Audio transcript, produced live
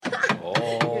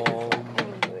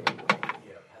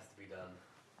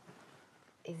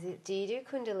Do you do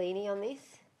Kundalini on this?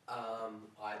 I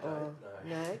don't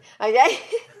know. No? Okay.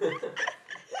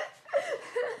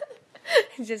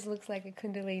 It just looks like a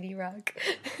Kundalini rug.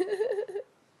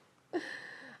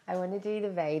 I want to do the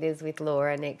Vedas with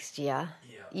Laura next year.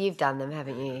 Yeah. You've done them,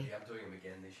 haven't you? Yeah, I'm doing them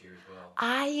again this year as well.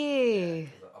 Are you? Yeah,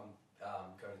 'cause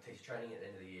I'm going to teacher training at the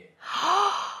end of the year.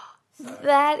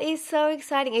 That is so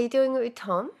exciting. Are you doing it with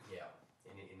Tom? Yeah,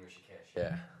 in Rishikesh.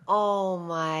 Yeah. Oh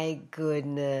my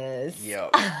goodness.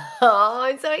 Yep. Oh,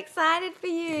 I'm so excited for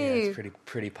you. Yeah, it's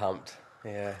pretty pumped.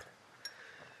 Yeah.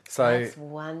 So That's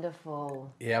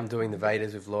wonderful. yeah, I'm doing the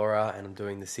Vedas with Laura, and I'm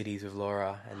doing the cities with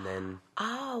Laura, and then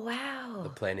Oh, wow. the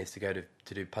plan is to go to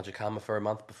do Panchakarma for a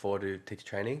month before to teacher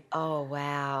training, Oh,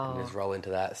 wow. and just roll into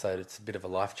that. So it's a bit of a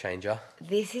life changer.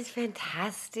 This is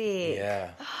fantastic. Yeah.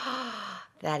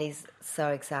 That is so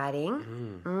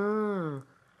exciting.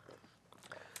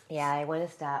 Yeah, I want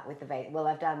to start with the Veda. Well,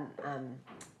 I've done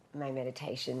my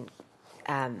meditation,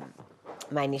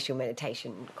 my initial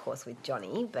meditation course with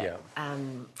Johnny, but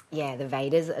the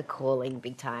Vedas are calling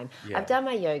big time. Yeah. I've done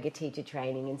my yoga teacher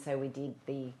training, and so we did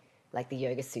the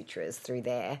Yoga Sutras through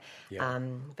there. Yeah.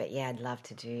 But yeah, I'd love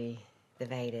to do the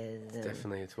Vedas. And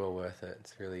Definitely, it's well worth it.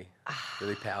 It's really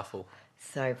powerful.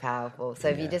 so powerful. So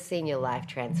have you just seen your life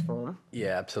transform?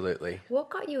 Yeah, absolutely. What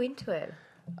got you into it?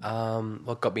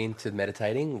 What got me into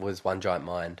meditating was One Giant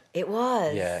Mind. It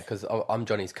was. Yeah, because I'm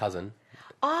Johnny's cousin.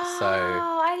 Oh, So-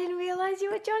 I didn't realise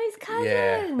you were Johnny's cousin.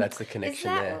 Yeah, that's the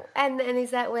connection there. And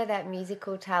is that where that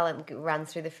musical talent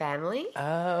runs through the family?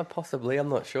 Possibly, I'm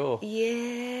not sure.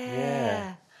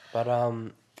 Yeah. But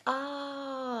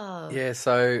Oh. yeah,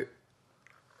 so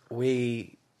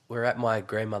we were at my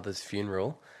grandmother's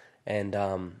funeral, and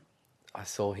I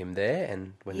saw him there.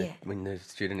 And when the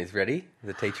student is ready,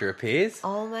 the teacher appears.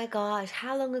 Oh my gosh!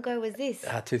 How long ago was this?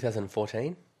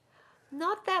 2014.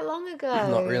 Not that long ago.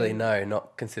 Not really, no.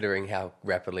 Not considering how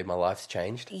rapidly my life's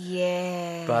changed.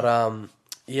 Yeah. But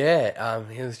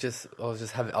he was just. I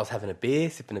was having a beer,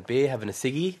 sipping a beer, having a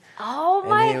ciggy. Oh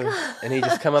my god! And he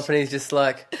just come up and he's just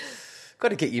like, "Got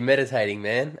to get you meditating,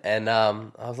 man." And I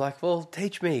was like, "Well,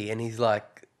 teach me." And he's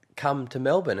like, "Come to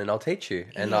Melbourne and I'll teach you."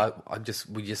 And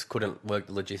we just couldn't work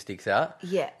the logistics out.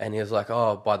 Yeah. And he was like,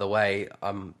 "Oh, by the way,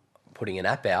 I'm putting an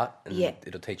app out and Yeah.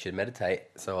 it'll teach you to meditate."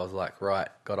 So I was like, right,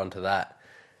 got onto that.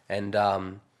 And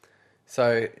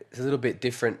so it's a little bit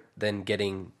different than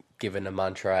getting given a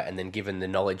mantra and then given the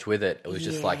knowledge with it. It was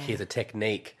just like, here's a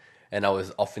technique. And I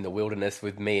was off in the wilderness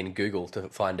with me and Google to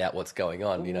find out what's going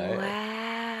on, you know.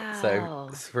 Wow. So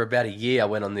for about a year, I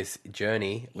went on this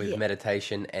journey with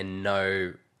meditation and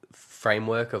no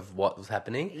framework of what was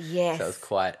happening. Yes. So it was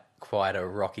quite a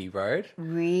rocky road.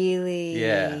 Really?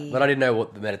 Yeah, but I didn't know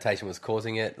what the meditation was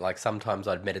causing it. Like sometimes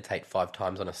I'd meditate 5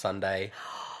 times on a Sunday.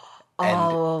 And,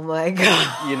 oh my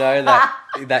god! you know,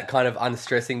 that kind of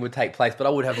unstressing would take place, but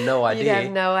I would have no idea. You'd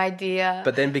have no idea.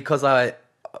 But then because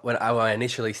when I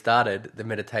initially started, the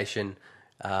meditation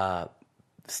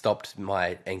stopped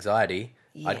my anxiety.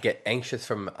 Yeah. I'd get anxious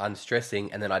from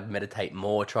unstressing, and then I'd meditate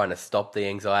more, trying to stop the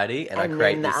anxiety, and I and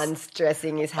create then the this.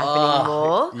 unstressing is happening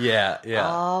more. Yeah.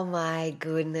 Oh my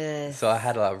goodness! So I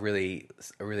had a really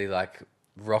like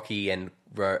rocky and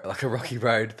like a rocky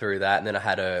road through that, and then I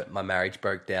had my marriage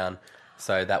broke down,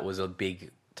 so that was a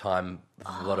big time,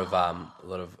 a lot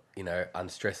of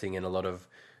unstressing and a lot of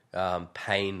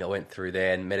pain I went through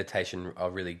there, and meditation. I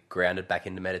really grounded back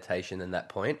into meditation at that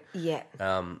point. Yeah.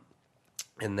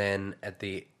 And then at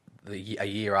a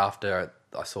year after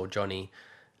I saw Johnny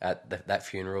at that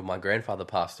funeral, my grandfather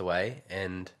passed away,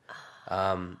 and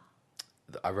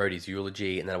I wrote his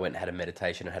eulogy, and then I went and had a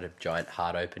meditation and had a giant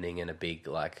heart opening and a big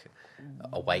like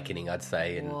awakening, I'd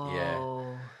say. And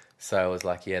Whoa. so I was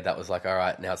like, that was like, all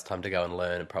right, now it's time to go and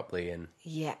learn it properly. And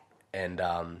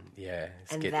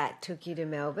that took you to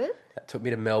Melbourne? That took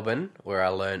me to Melbourne, where I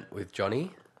learnt with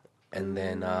Johnny, and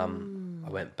then I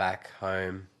went back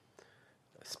home,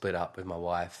 split up with my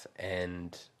wife,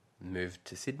 and moved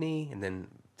to Sydney, and then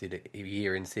did a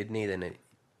year in Sydney, then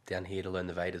down here to learn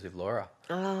the Vedas with Laura.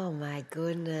 Oh my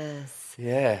goodness.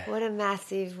 Yeah. What a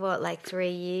massive, 3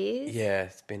 years? Yeah,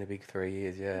 it's been a big 3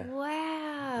 years, yeah.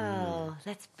 Wow.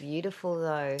 That's beautiful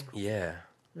though. Yeah.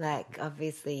 Like,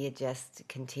 obviously you're just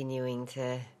continuing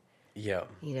to, Yeah.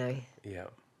 you know. Yeah.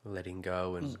 Letting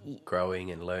go and growing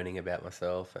and learning about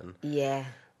myself and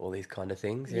all these kind of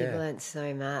things, You've learnt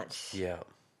so much. Yeah.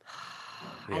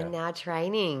 And now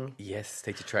training. Yes,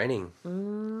 teacher training.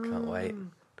 Can't wait.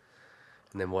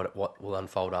 And then what will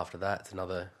unfold after that? It's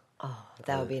another... Oh,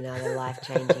 that'll be another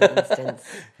life-changing instance.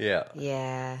 Yeah.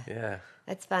 Yeah. Yeah.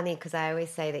 That's funny because I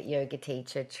always say that yoga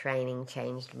teacher training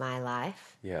changed my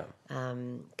life. Yeah.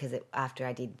 Because after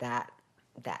I did that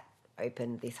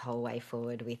opened this whole way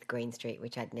forward with Green Street,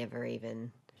 which I'd never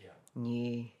even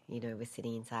knew, was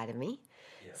sitting inside of me.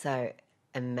 Yeah. So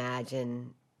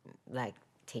imagine like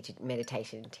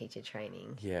meditation teacher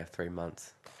training. Yeah, 3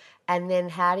 months. And then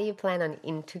how do you plan on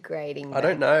integrating I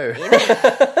don't know.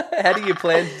 How do you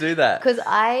plan to do that? Because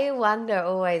I wonder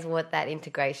always what that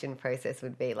integration process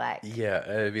would be like. Yeah,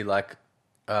 it'd be like,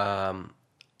 I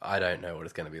don't know what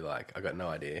it's going to be like. I got no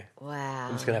idea. Wow.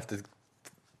 I'm just going to have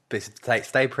to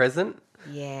stay present.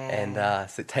 Yeah. And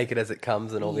so take it as it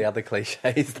comes and all the other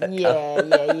cliches that come.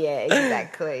 Yeah,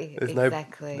 exactly.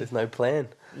 There's no plan.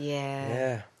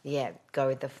 Yeah. Yeah, go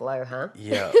with the flow, huh?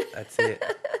 Yeah, that's it.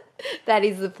 That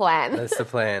is the plan. That's the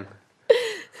plan.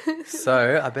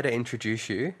 So I better introduce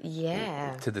you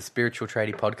to the Spiritual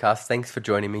Tradie podcast. Thanks for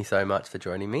joining me so much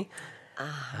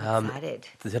I'm excited.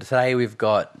 Today we've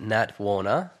got Nat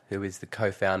Warner, who is the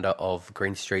co-founder of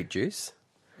Green Street Juice.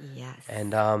 Yes.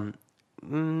 And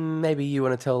maybe you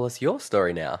want to tell us your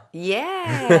story now.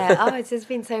 Yeah. It's just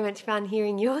been so much fun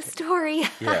hearing your story.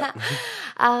 Yeah.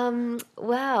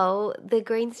 Well, the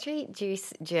Green Street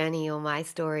Juice journey, or my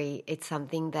story, it's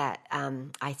something that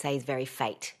I say is very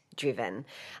fate driven.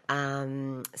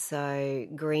 So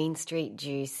Green Street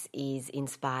Juice is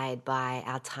inspired by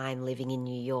our time living in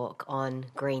New York on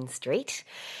Green Street.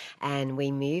 And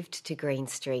we moved to Green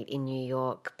Street in New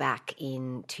York back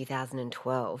in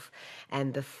 2012.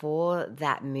 And before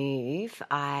that move,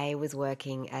 I was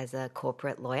working as a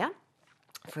corporate lawyer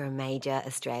for a major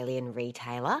Australian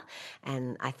retailer,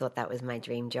 and I thought that was my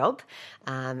dream job.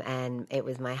 And it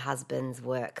was my husband's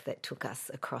work that took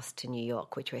us across to New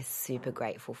York, which we're super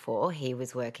grateful for. He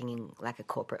was working in like a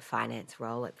corporate finance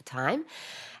role at the time,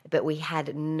 but we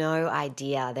had no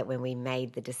idea that when we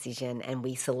made the decision and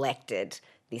we selected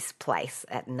this place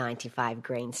at 95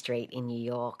 Green Street in New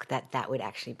York, that would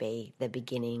actually be the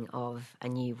beginning of a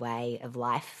new way of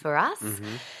life for us.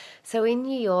 Mm-hmm. So in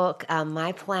New York,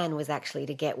 my plan was actually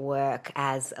to get work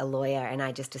as a lawyer, and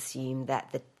I just assumed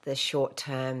that the short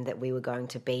term that we were going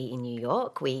to be in New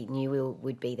York, we knew we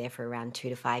would be there for around 2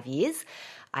 to 5 years.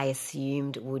 I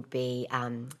assumed would be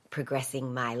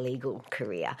progressing my legal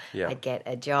career. Yeah. I'd get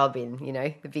a job in,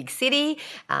 the big city,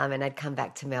 and I'd come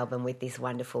back to Melbourne with this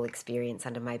wonderful experience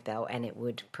under my belt, and it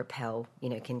would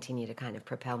continue to kind of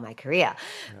propel my career.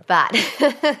 Yeah.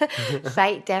 But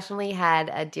fate definitely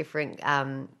had a different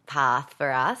path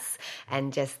for us,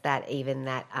 and just that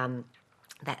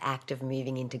that act of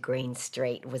moving into Green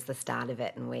Street was the start of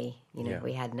it, and we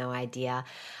had no idea.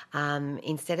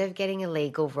 Instead of getting a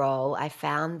legal role, I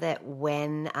found that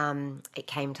when it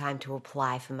came time to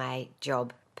apply for my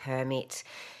job permit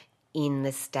in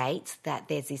the States, that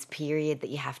there's this period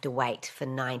that you have to wait for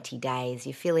 90 days.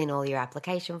 You fill in all your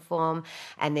application form,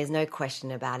 and there's no question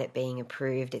about it being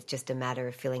approved. It's just a matter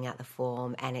of filling out the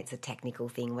form, and it's a technical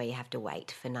thing where you have to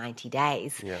wait for 90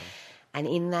 days. Yeah. And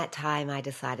in that time, I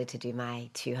decided to do my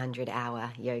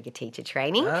 200-hour yoga teacher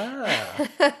training. Right.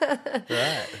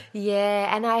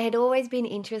 Yeah, and I had always been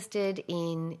interested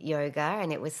in yoga,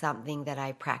 and it was something that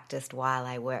I practiced while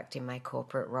I worked in my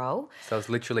corporate role. So it was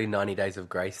literally 90 days of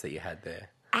grace that you had there.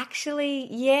 Actually,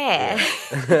 yeah.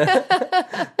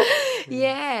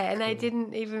 Yeah, and I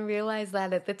didn't even realize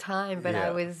that at the time, but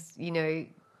I was,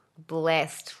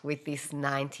 blessed with this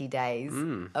 90 days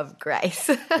of grace.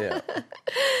 Yeah.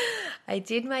 I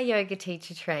did my yoga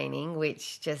teacher training,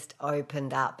 which just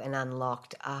opened up and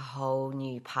unlocked a whole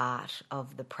new part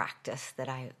of the practice that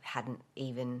I hadn't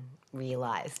even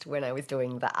realised when I was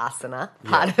doing the asana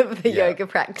part of the yoga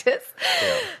practice.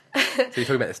 Yeah. So you're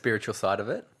talking about the spiritual side of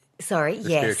it? Sorry, the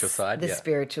yes. Spiritual side, the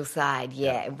spiritual side,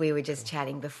 yeah. We were just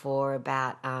chatting before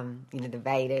about, the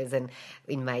Vedas, and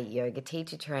in my yoga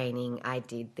teacher training, I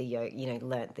did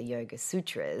learnt the Yoga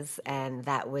Sutras, and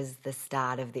that was the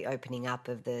start of the opening up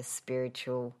of the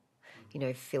spiritual,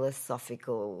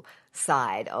 philosophical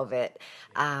side of it,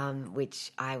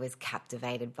 which I was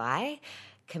captivated by.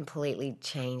 Completely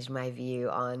changed my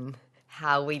view on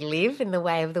how we live in the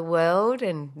way of the world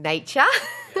and nature.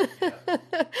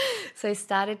 So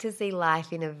started to see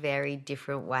life in a very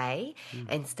different way,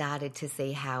 and started to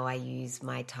see how I use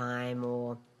my time,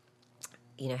 or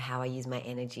how I use my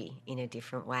energy in a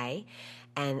different way.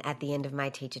 And at the end of my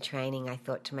teacher training, I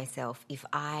thought to myself, if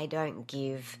I don't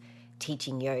give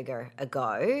teaching yoga a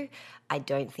go, I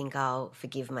don't think I'll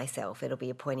forgive myself. It'll be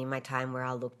a point in my time where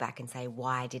I'll look back and say,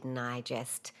 why didn't I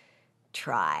just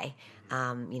try,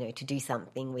 to do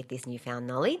something with this newfound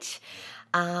knowledge.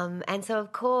 And so,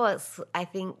 of course, I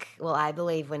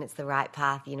believe when it's the right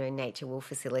path, nature will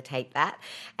facilitate that.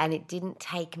 And it didn't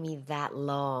take me that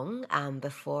long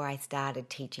before I started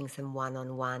teaching some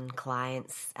one-on-one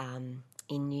clients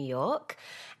in New York,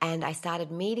 and I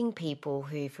started meeting people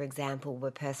who, for example,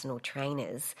 were personal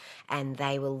trainers, and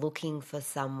they were looking for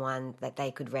someone that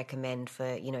they could recommend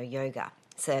for, yoga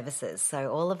services.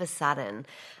 So all of a sudden,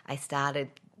 I started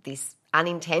this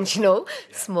unintentional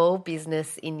small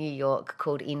business in New York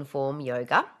called Inform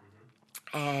Yoga.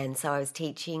 And so I was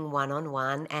teaching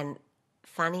one-on-one, and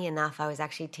funny enough, I was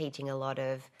actually teaching a lot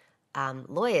of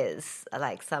lawyers.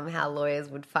 Like somehow lawyers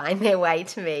would find their way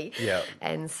to me. Yeah.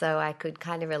 And so I could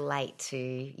kind of relate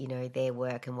to, their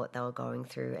work and what they were going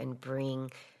through, and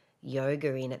bring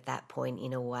yoga in at that point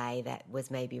in a way that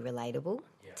was maybe relatable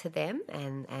to them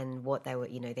and what they were,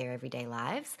 their everyday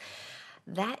lives.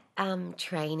 That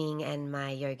training and my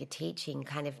yoga teaching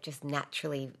kind of just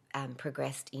naturally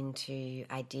progressed into,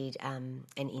 I did an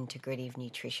integrative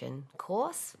nutrition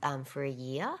course for a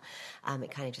year.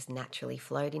 It kind of just naturally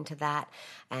flowed into that,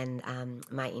 and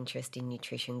my interest in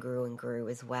nutrition grew and grew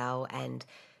as well, and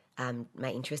my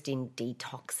interest in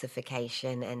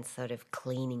detoxification and sort of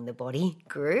cleaning the body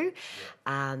grew.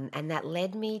 And that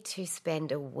led me to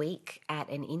spend a week at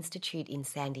an institute in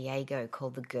San Diego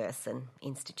called the Gerson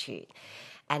Institute.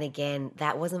 And again,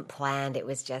 that wasn't planned. It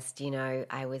was just,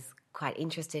 I was quite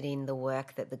interested in the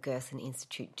work that the Gerson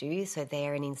Institute do. So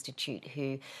they're an institute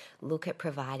who look at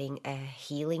providing a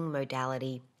healing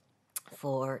modality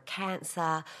for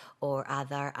cancer or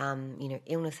other,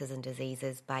 illnesses and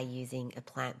diseases by using a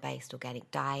plant-based organic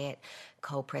diet.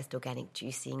 Cold-pressed organic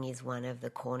juicing is one of the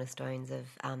cornerstones of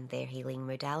their healing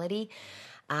modality.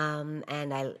 And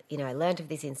I learned of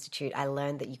this institute. I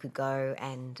learned that you could go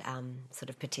and sort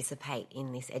of participate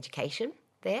in this education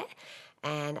there.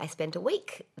 And I spent a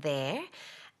week there.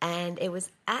 And it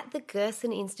was at the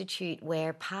Gerson Institute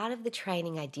where part of the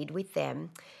training I did with them,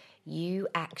 you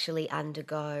actually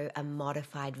undergo a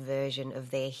modified version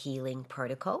of their healing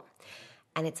protocol.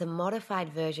 And it's a modified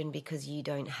version because you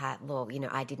don't have,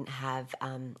 I didn't have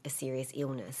a serious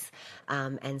illness.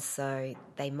 And so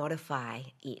they modify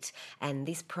it. And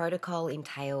this protocol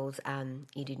entails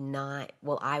you do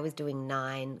I was doing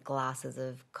 9 glasses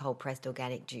of cold-pressed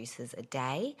organic juices a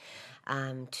day,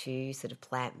 2 sort of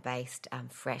plant-based,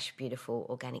 fresh, beautiful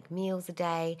organic meals a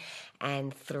day,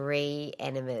 and 3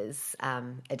 enemas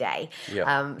a day.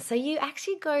 Yeah. So you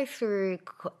actually go through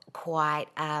quite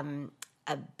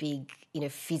a big,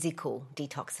 physical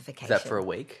detoxification. Is that for a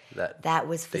week? That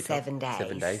was for 7 days.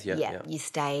 7 days, yeah. You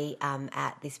stay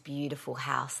at this beautiful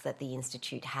house that the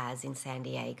Institute has in San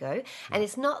Diego. And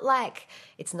it's not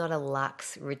a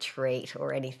luxe retreat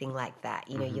or anything like that.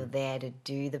 You're there to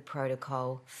do the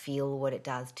protocol, feel what it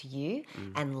does to you,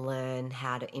 and learn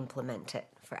how to implement it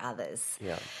for others.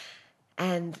 Yeah.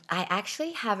 And I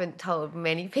actually haven't told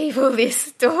many people this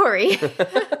story.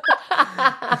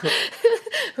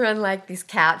 We're on like this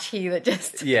couch here that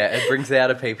just it brings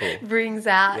out of people. Brings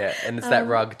out. Yeah, and it's that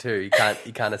rug too. You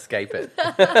can't escape it.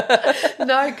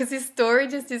 No, because this story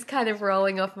just is kind of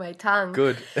rolling off my tongue.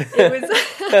 Good. It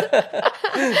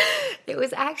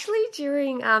was actually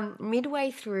during midway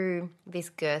through this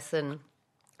Gerson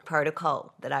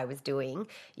protocol that I was doing,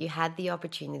 you had the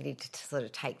opportunity to sort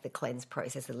of take the cleanse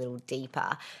process a little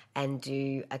deeper and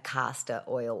do a castor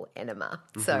oil enema.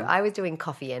 So I was doing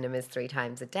coffee enemas 3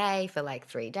 times a day for like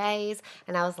 3 days,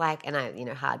 and I was like,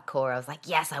 hardcore, I was like,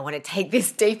 yes, I want to take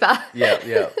this deeper.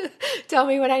 Yeah. Tell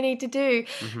me what I need to do.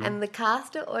 And the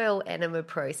castor oil enema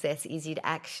process is you'd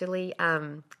actually,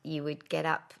 you would get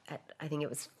up at, I think it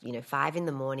was, 5 in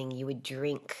the morning, you would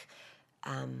drink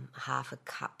half a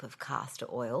cup of castor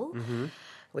oil,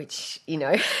 which,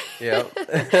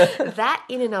 that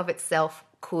in and of itself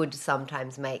could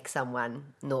sometimes make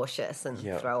someone nauseous and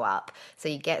throw up. So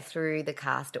you get through the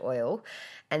castor oil,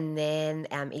 and then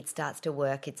it starts to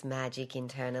work its magic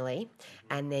internally.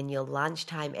 And then your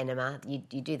lunchtime enema,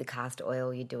 you do the castor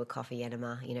oil, you do a coffee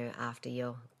enema, after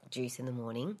your juice in the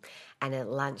morning. And at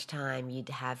lunchtime, you'd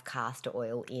have castor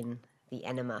oil in the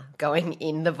enema going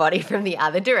in the body from the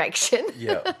other direction.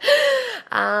 Yeah.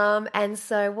 And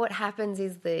so what happens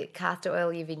is the castor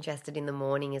oil you've ingested in the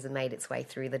morning has made its way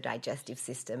through the digestive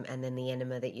system, and then the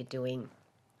enema that you're doing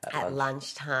at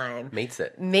lunchtime meets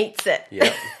it.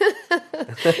 Yeah.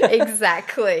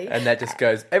 Exactly. And that just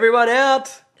goes, everyone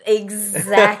out.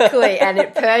 Exactly. And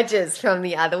it purges from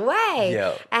the other way.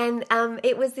 Yeah. And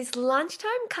it was this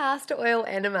lunchtime castor oil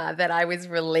enema that I was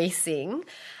releasing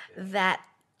that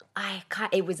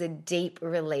it was a deep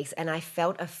release, and I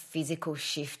felt a physical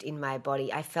shift in my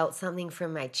body. I felt something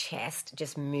from my chest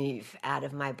just move out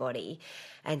of my body.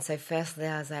 And so firstly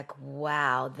I was like,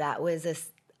 wow, that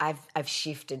was I've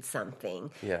shifted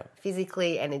something. Yeah.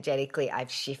 Physically, energetically,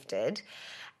 I've shifted.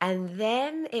 And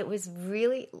then it was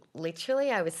really,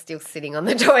 literally, I was still sitting on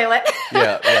the toilet.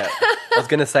 Yeah. I was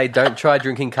going to say, don't try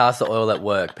drinking castor oil at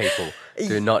work, people.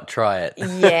 Do not try it.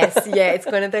 Yes, it's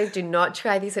one of those do not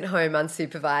try this at home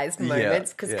unsupervised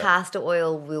moments because castor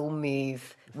oil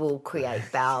will create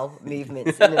bowel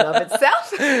movements in and of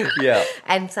itself. Yeah.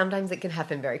 And sometimes it can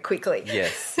happen very quickly.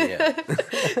 Yes, yeah.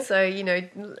 So,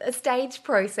 a stage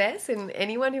process, and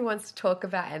anyone who wants to talk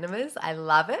about enemas, I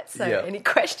love it. So any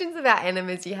questions about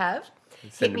enemas you have,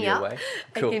 hit me up.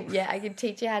 Cool. I can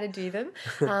teach you how to do them.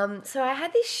 So I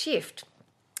had this shift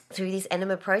through this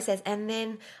enema process, and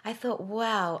then I thought,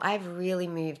 wow, I've really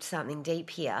moved something deep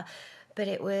here. But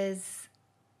it was...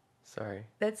 Sorry.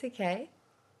 That's okay.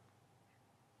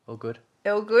 All good?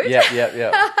 All good? Yeah.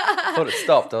 I thought it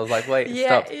stopped. I was like, wait, it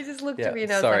stopped. Yeah, he just looked at me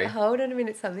and I was like, hold on a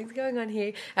minute, something's going on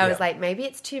here. I was like, maybe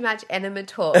it's too much enema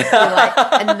talk. We're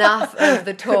like, enough of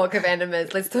the talk of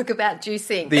enemas. Let's talk about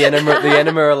juicing. The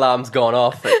enema alarm's gone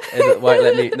off and it won't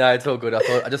let me... No, it's all good.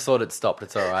 I just thought it stopped.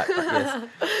 It's all right. But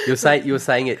yes. You were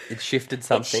saying it shifted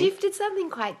something? It shifted something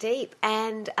quite deep.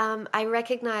 And I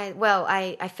recognized... Well,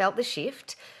 I felt the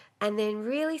shift. And then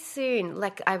really soon,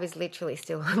 like I was literally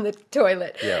still on the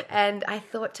toilet. Yeah. And I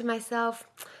thought to myself,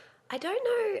 I don't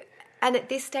know. And at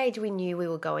this stage, we knew we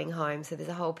were going home. So there's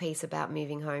a whole piece about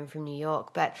moving home from New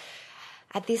York. But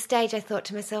at this stage, I thought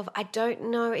to myself, I don't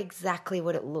know exactly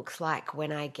what it looks like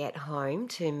when I get home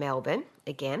to Melbourne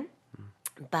again.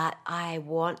 But I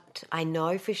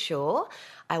know for sure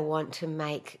I want to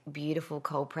make beautiful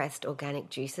cold-pressed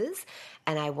organic juices,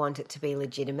 and I want it to be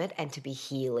legitimate and to be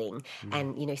healing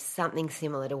and, something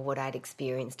similar to what I'd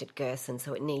experienced at Gerson.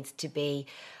 So it needs to be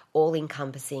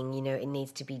all-encompassing, it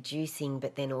needs to be juicing,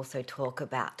 but then also talk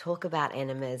about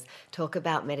enemas, talk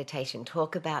about meditation,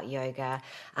 talk about yoga,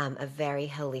 a very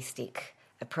holistic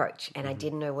approach. And I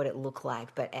didn't know what it looked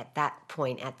like, but at that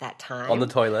point, at that time... On the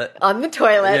toilet,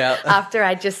 yeah. After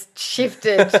I just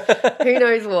shifted who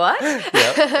knows what,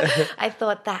 I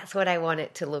thought that's what I want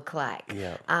it to look like.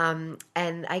 Yeah.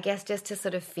 And I guess just to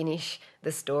sort of finish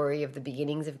the story of the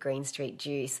beginnings of Green Street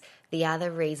Juice, the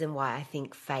other reason why I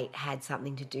think fate had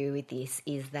something to do with this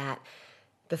is that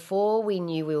before we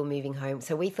knew we were moving home,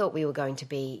 so we thought we were going to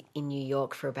be in New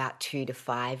York for about 2 to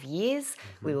 5 years.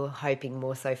 Mm-hmm. We were hoping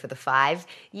more so for the 5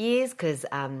 years because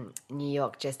New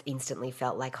York just instantly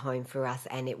felt like home for us,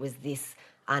 and it was this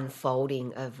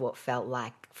unfolding of what felt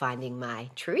like finding my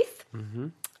truth. Mm-hmm.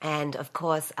 And, of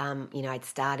course, I'd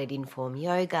started Inform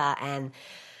Yoga and,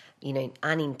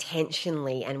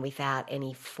 unintentionally and without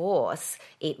any force,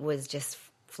 it was just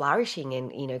flourishing,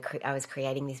 and I was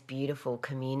creating this beautiful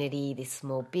community, this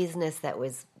small business that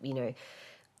was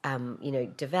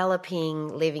developing,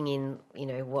 living in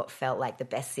what felt like the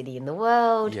best city in the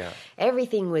world. Yeah.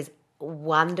 Everything was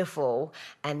wonderful.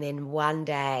 And then one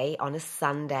day on a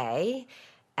Sunday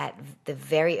at the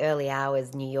very early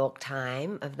hours New York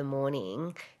time of the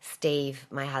morning, Steve,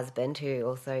 my husband, who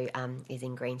also is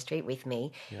in Green Street with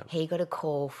me, he got a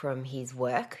call from his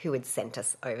work who had sent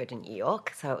us over to New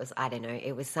York. So it was, I don't know,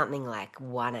 it was something like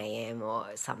 1 a.m. or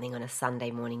something on a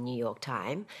Sunday morning New York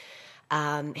time.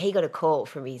 He got a call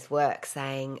from his work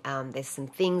saying there's some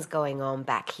things going on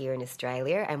back here in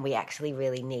Australia and we actually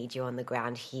really need you on the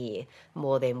ground here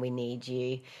more than we need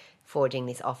you forging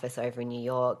this office over in New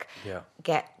York. Yeah.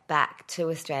 Get back to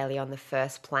Australia on the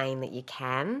first plane that you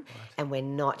can. Right. And we're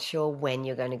not sure when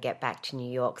you're going to get back to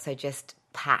New York. So just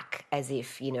pack as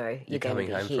if, you're going to be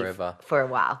home here forever. For a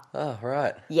while. Oh,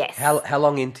 right. Yes. How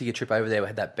long into your trip over there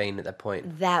had that been at that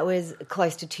point? That was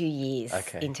close to 2 years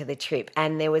into the trip.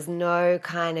 And there was no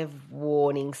kind of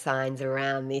warning signs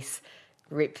around this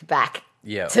rip back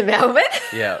to Melbourne.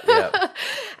 Yeah.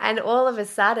 And all of a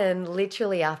sudden,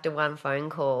 literally after one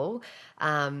phone call,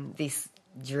 this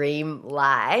dream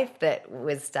life that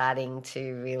was starting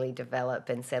to really develop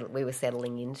and we were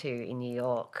settling into in New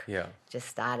York just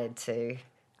started to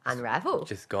unravel.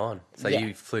 Just gone. So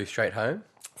you flew straight home?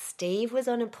 Steve was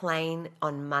on a plane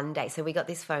on Monday. So we got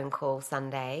this phone call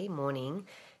Sunday morning.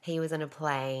 He was on a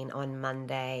plane on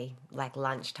Monday, like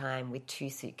lunchtime, with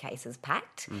 2 suitcases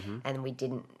packed. Mm-hmm.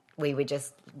 And we were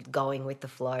just going with the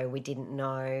flow. We didn't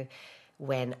know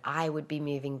when I would be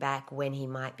moving back, when he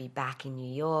might be back in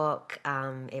New York.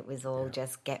 It was all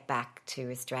just get back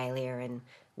to Australia and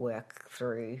work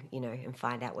through, and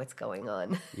find out what's going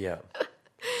on. Yeah.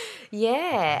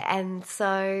 Yeah. And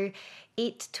so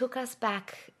it took us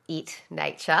back,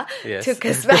 nature, yes. took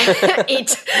us back,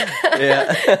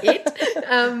 Yeah.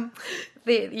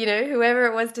 whoever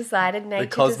it was decided, nature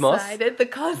decided, the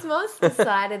cosmos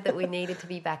decided that we needed to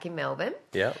be back in Melbourne.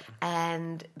 Yeah.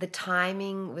 And the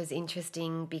timing was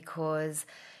interesting because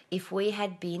if we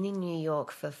had been in New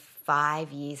York for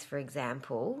 5 years, for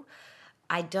example,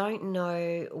 I don't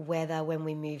know whether when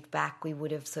we moved back we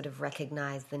would have sort of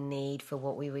recognised the need for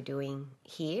what we were doing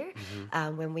here.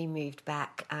 When we moved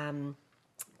back,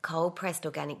 cold pressed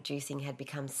organic juicing had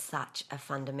become such a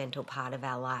fundamental part of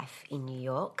our life in New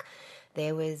York.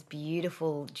 There was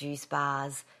beautiful juice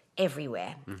bars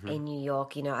everywhere in New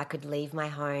York. You know, I could leave my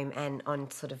home and on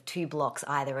sort of 2 blocks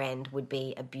either end would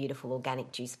be a beautiful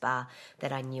organic juice bar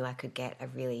that I knew I could get a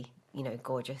really, you know,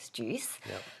 gorgeous juice.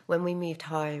 Yep. When we moved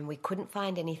home, we couldn't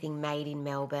find anything made in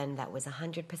Melbourne that was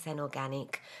 100%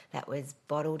 organic, that was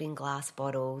bottled in glass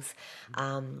bottles.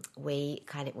 We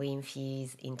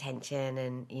infuse intention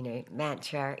and, you know,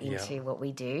 mantra into what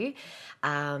we do.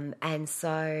 And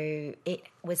so it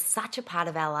was such a part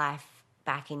of our life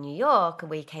back in New York.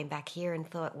 We came back here and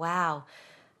thought, wow,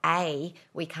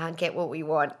 we can't get what we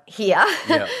want here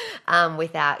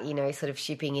without, you know, sort of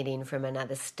shipping it in from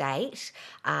another state.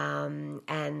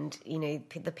 And, you know,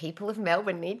 the people of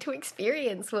Melbourne need to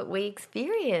experience what we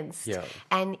experienced. Yeah.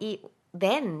 And it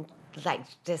then, like,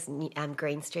 just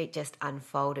Green Street just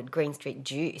unfolded. Green Street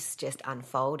Juice just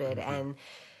unfolded. And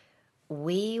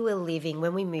we were living,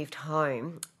 when we moved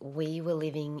home, we were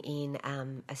living in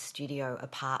a studio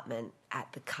apartment at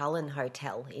the Cullen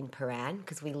Hotel in Paran,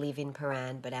 because we live in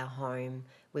Paran, but our home,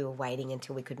 we were waiting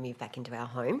until we could move back into our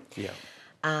home. Yeah.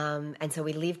 And so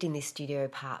we lived in this studio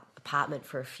apartment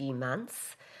for a few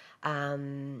months.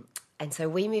 And so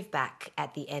we moved back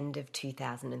at the end of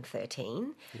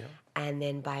 2013. Yeah. And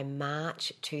then by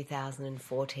March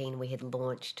 2014, we had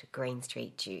launched Green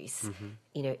Street Juice.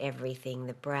 You know, everything,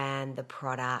 the brand, the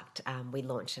product. We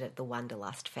launched it at the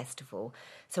Wanderlust Festival.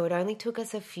 So it only took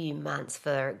us a few months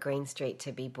for Green Street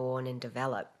to be born and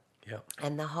develop. Yeah.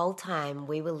 And the whole time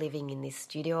we were living in this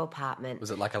studio apartment.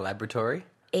 Was it like a laboratory?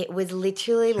 It was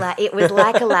literally like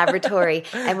a laboratory.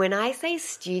 And when I say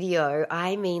studio,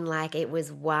 I mean like it was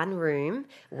one room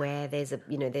where there's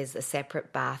a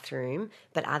separate bathroom,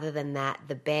 but other than that,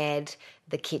 the bed,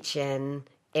 the kitchen,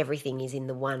 everything is in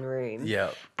the one room.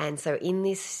 Yeah. And so in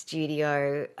this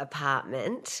studio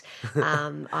apartment,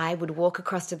 I would walk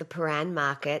across to the Paran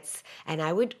markets and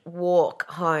I would walk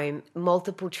home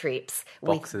multiple trips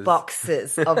with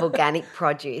boxes of organic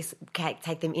produce,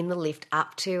 take them in the lift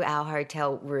up to our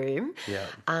hotel room. Yeah.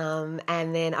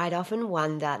 And then I'd often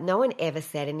wonder, no one ever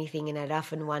said anything, and I'd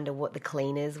often wonder what the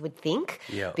cleaners would think.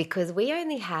 Yeah. Because we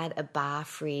only had a bar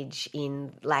fridge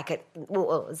in it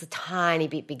was a tiny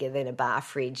bit bigger than a bar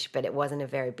fridge, but it wasn't a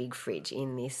very big fridge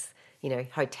in this, you know,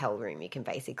 hotel room, you can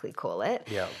basically call it.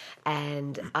 Yeah.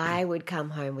 And I would come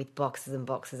home with boxes and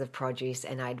boxes of produce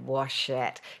and I'd wash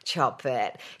it, chop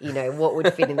it, you know, what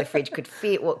would fit in the fridge could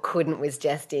fit, what couldn't was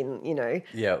just in, you know,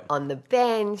 on the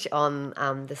bench,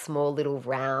 on the small little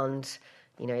round,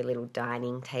 you know, little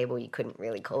dining table. You couldn't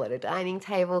really call it a dining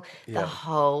table. The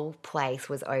whole place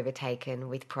was overtaken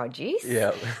with produce.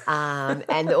 Yeah.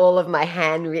 And all of my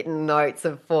handwritten notes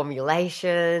of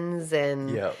formulations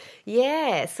and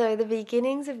so the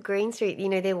beginnings of Green Street, you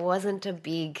know, there wasn't a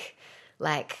big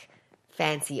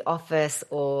fancy office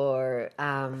or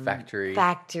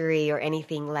factory or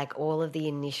anything. Like all of the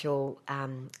initial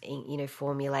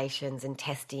formulations and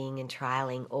testing and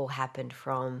trialing all happened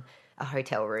from a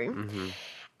hotel room.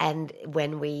 And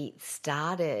when we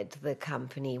started the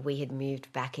company, we had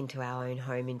moved back into our own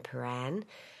home in Paran.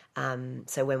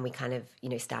 So when we kind of, you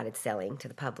know, started selling to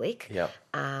the public,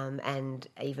 and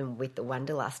even with the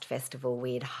Wanderlust Festival,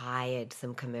 we had hired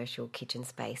some commercial kitchen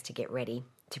space to get ready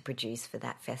to produce for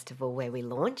that festival where we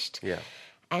launched. Yeah.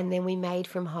 And then we made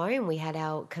from home. We had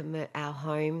our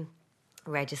home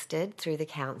registered through the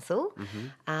council,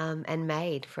 and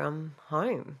made from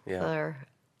home for,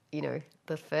 you know,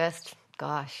 the first,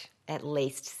 at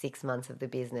least 6 months of the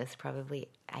business, probably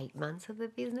 8 months of the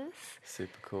business.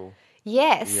 Super cool.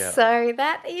 Yes, so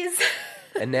that is.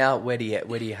 And now, where do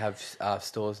you have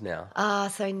stores now?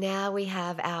 So now we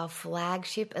have our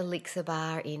flagship Elixir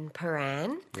Bar in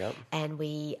Paran. Yep. And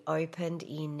we opened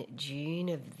in June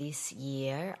of this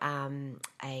year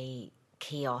a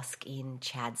kiosk in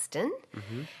Chadstone,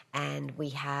 and we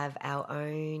have our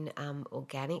own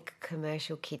organic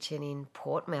commercial kitchen in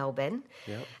Port Melbourne,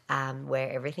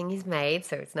 where everything is made,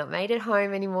 so it's not made at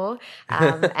home anymore.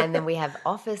 And then we have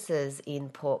offices in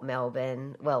Port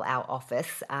Melbourne, well, our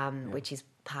office, which is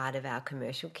part of our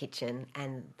commercial kitchen,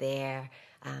 and there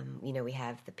you know, we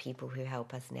have the people who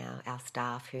help us now, our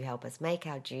staff who help us make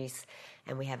our juice,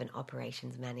 and we have an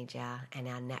operations manager and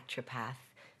our naturopath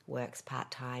works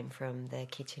part-time from the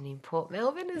kitchen in Port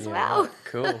Melbourne as Yeah, well. right.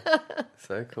 Cool.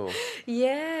 So cool.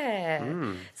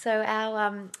 Yeah. So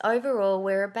our overall,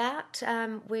 we're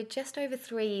just over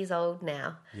 3 years old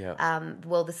now. Yeah.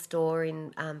 Well, the store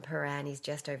in Paran is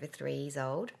just over 3 years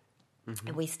old.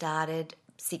 And we started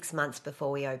 6 months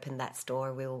before we opened that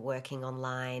store. We were working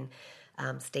online.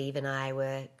 Steve and I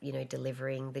were,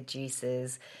 delivering the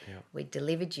juices. Yeah. We'd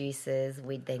deliver juices.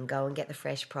 We'd then go and get the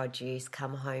fresh produce,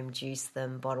 come home, juice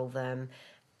them, bottle them,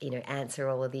 answer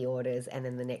all of the orders, and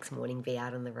then the next morning be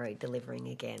out on the road delivering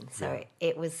again. So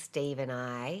it was Steve and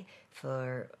I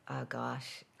for, oh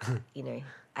gosh,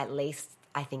 at least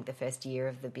I think the first year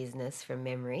of the business from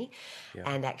memory. Yeah.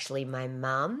 And actually my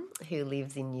mum, who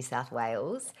lives in New South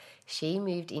Wales, she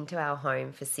moved into our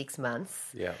home for 6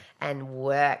 months and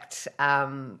worked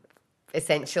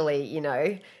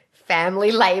essentially,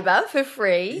 family labour for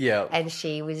free. Yeah. And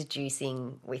she was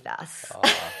juicing with us. Oh,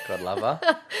 God love her.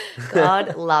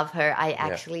 God love her.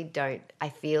 I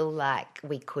feel like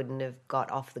we couldn't have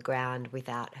got off the ground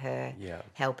without her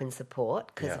help and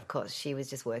support because, of course, she was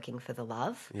just working for the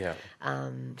love. Yeah.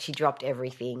 She dropped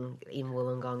everything in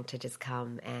Wollongong to just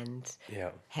come and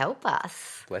help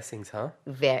us. Blessings, huh?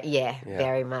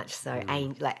 Very much so.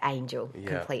 Angel, Yeah.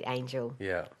 complete angel.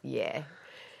 Yeah. Yeah.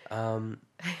 So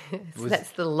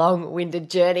that's the long-winded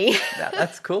journey.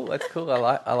 That's cool. That's cool.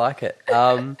 I like it.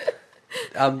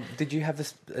 Did you have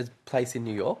this place in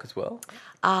New York as well?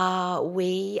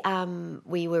 We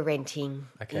were renting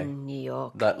in New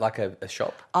York. Like a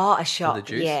shop? Oh, a shop. For the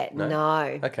juice? Yeah,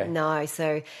 no. Okay. No,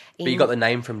 so... But you got the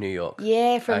name from New York?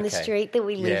 Yeah, from the street that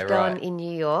we lived on in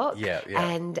New York. Yeah.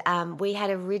 And we had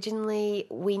originally...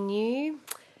 We knew...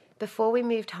 Before we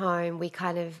moved home,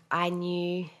 I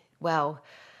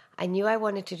knew I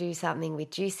wanted to do something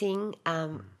with juicing.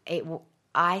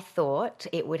 I thought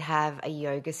it would have a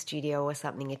yoga studio or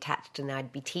something attached and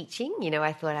I'd be teaching.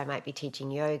 I thought I might be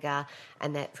teaching yoga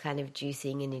and that kind of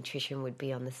juicing and nutrition would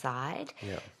be on the side.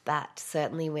 Yeah. But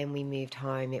certainly when we moved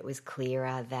home, it was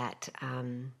clearer that,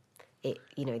 the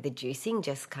juicing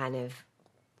just kind of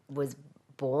was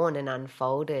born and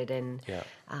unfolded and,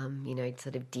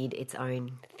 sort of did its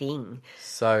own thing.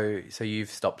 So you've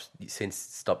stopped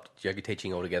yoga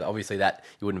teaching altogether. Obviously that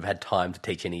you wouldn't have had time to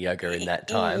teach any yoga in that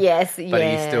time. Yes, but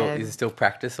is it still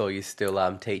practice or you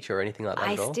still teach or anything like that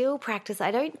at all? I still practice.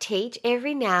 I don't teach.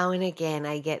 Every now and again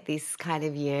I get this kind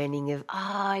of yearning of,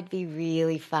 it'd be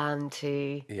really fun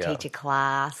to teach a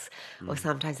class. Or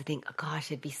sometimes I think, oh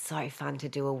gosh, it'd be so fun to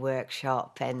do a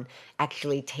workshop and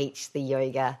actually teach the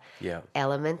yoga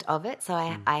element of it. So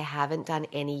I haven't done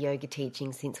any yoga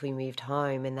teaching since we moved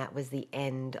home, and that was the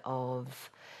end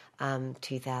of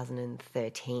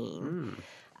 2013.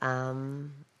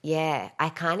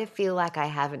 I kind of feel like I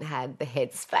haven't had the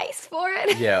headspace for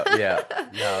it. No.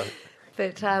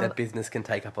 But that business can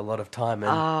take up a lot of time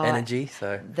and energy.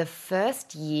 So the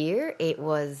first year it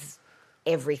was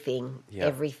everything.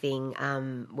 Everything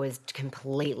was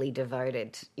completely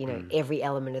devoted. Every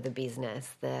element of the business,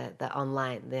 the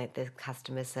online, the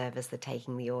customer service, the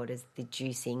taking the orders, the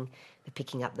juicing, the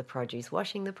picking up the produce,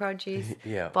 washing the produce,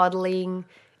 bottling,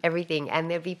 everything.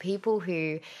 And there'd be people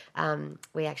who,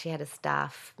 we actually had a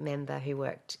staff member who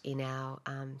worked in our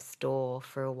store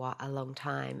for a long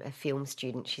time, a film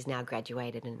student. She's now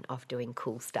graduated and off doing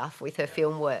cool stuff with her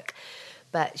film work.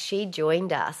 But she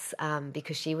joined us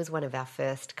because she was one of our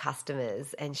first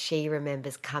customers, and she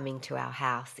remembers coming to our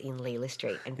house in Leela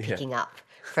Street and picking up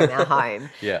from our home.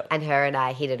 And her and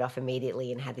I hit it off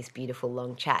immediately and had this beautiful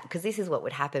long chat, because this is what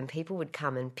would happen. People would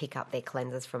come and pick up their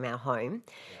cleansers from our home.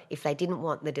 If they didn't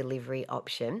want the delivery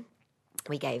option,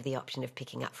 we gave the option of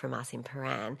picking up from us in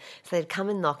Paran. So they'd come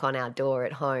and knock on our door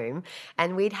at home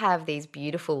and we'd have these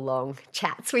beautiful long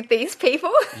chats with these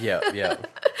people. So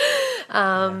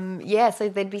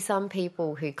there'd be some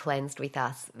people who cleansed with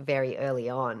us very early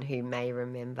on who may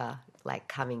remember like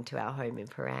coming to our home in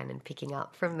Paran and picking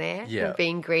up from there and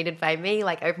being greeted by me,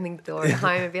 like opening the door at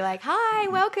home and be like, hi,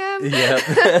 welcome.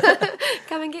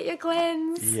 Come and get your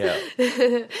cleanse.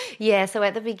 So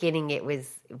at the beginning it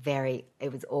was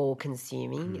all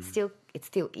consuming. It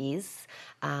still is.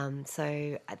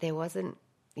 So there wasn't,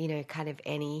 kind of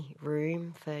any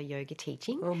room for yoga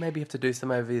teaching. Well, maybe you have to do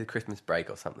some over the Christmas break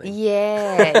or something.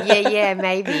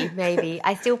 Maybe.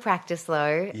 I still practice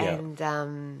though.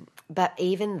 And, but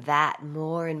even that,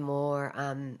 more and more,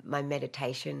 my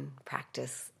meditation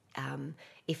practice,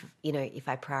 if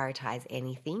I prioritize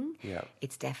anything,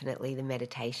 it's definitely the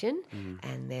meditation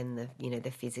and then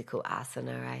the physical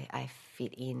asana I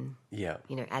fit in,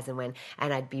 as and when.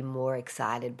 And I'd be more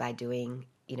excited by doing,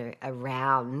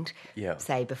 around,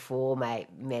 say before my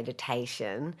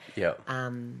meditation,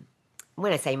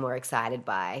 when I say more excited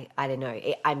by, I don't know,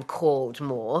 I'm called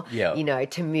more, Yeah.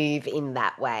 to move in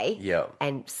that way Yeah.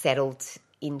 and settled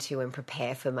into and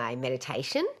prepare for my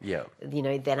meditation, Yeah.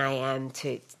 than I am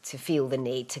to feel the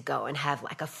need to go and have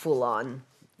like a full on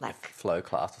Flow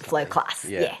class. Or flow something. class.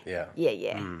 Yeah.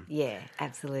 Yeah,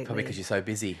 absolutely. Probably because you're so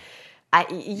busy.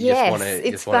 Yes,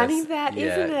 it's funny that,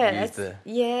 isn't it? Use the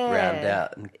round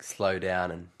out and slow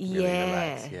down and really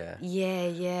relax.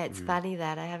 Yeah. It's funny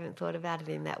that I haven't thought about it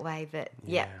in that way, but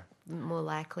more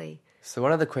likely. So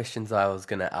one of the questions I was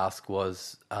going to ask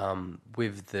was,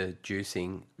 with the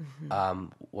juicing,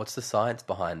 what's the science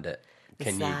behind it?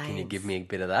 Can you give me a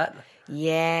bit of that?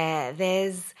 Yeah,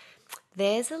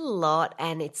 there's a lot,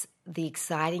 and it's the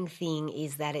exciting thing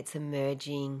is that it's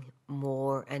emerging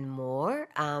more and more.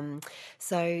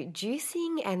 So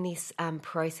juicing and this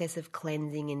process of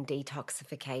cleansing and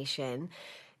detoxification,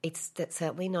 that's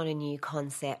certainly not a new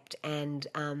concept, and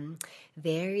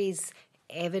there is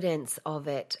evidence of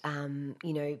it,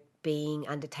 being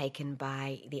undertaken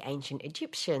by the ancient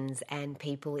Egyptians and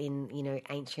people in, the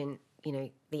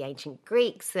ancient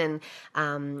Greeks and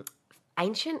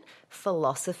ancient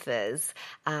philosophers,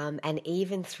 and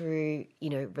even through,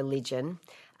 religion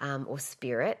or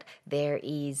spirit, there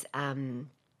is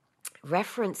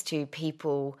reference to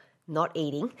people not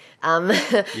eating. So,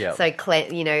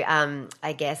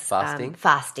 I guess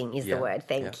fasting is the word.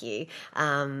 Thank you.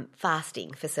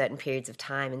 Fasting for certain periods of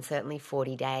time, and certainly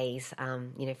 40 days,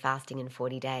 fasting in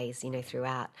 40 days,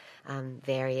 throughout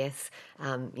various,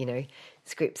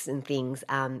 scripts and things,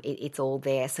 it's all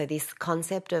there. So this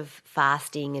concept of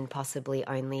fasting and possibly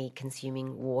only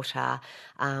consuming water,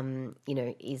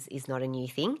 is not a new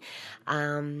thing.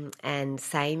 And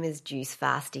same as juice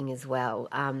fasting as well.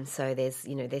 So there's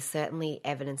certainly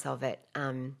evidence of it,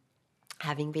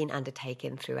 having been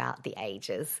undertaken throughout the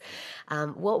ages.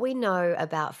 What we know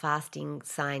about fasting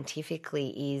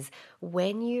scientifically is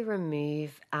when you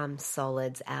remove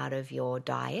solids out of your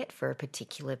diet for a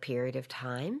particular period of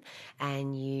time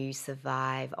and you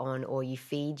survive on, or you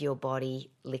feed your body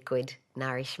liquid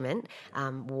nourishment,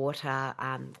 water,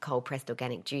 cold-pressed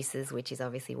organic juices, which is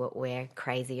obviously what we're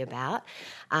crazy about,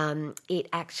 it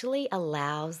actually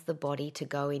allows the body to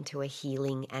go into a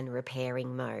healing and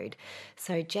repairing mode.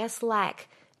 So just like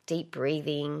deep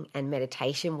breathing and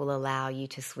meditation will allow you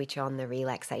to switch on the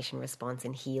relaxation response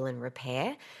and heal and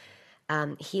repair,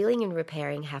 healing and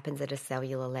repairing happens at a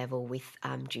cellular level with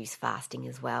juice fasting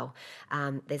as well.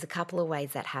 There's a couple of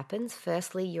ways that happens.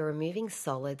 Firstly, you're removing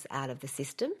solids out of the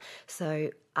system.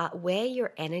 So where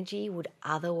your energy would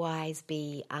otherwise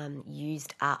be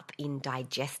used up in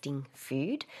digesting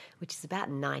food, which is about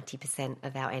 90%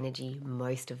 of our energy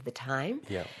most of the time,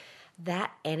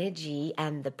 that energy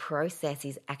and the process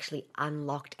is actually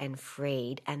unlocked and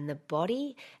freed, and the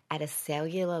body at a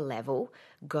cellular level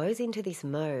goes into this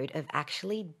mode of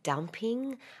actually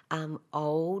dumping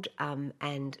old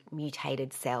and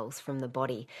mutated cells from the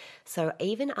body. So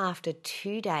even after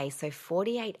 2 days, so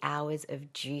 48 hours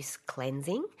of juice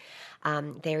cleansing,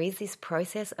 there is this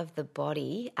process of the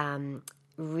body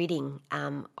ridding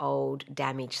old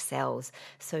damaged cells.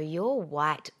 So your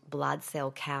white blood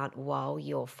cell count while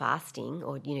you're fasting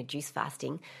or, juice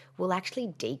fasting will actually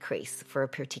decrease for a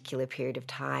particular period of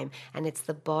time. And it's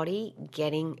the body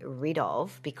getting rid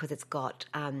of, because it's got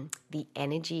the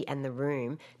energy and the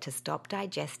room to stop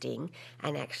digesting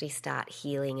and actually start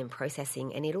healing and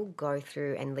processing. And it'll go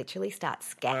through and literally start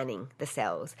scanning the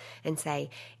cells and say,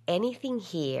 anything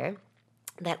here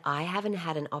that I haven't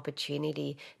had an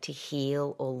opportunity to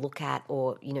heal or look at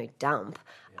or, dump,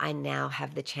 I now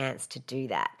have the chance to do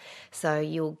that. So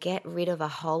you'll get rid of a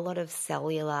whole lot of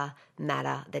cellular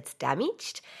matter that's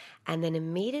damaged. And then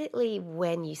immediately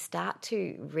when you start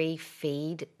to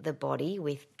refeed the body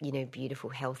with,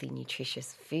 beautiful, healthy,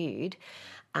 nutritious food,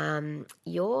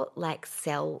 your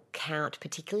cell count,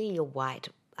 particularly your white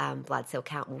blood cell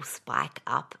count, will spike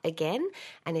up again,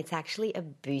 and it's actually a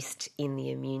boost in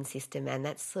the immune system, and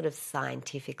that's sort of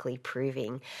scientifically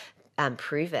proven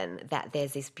that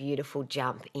there's this beautiful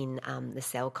jump in the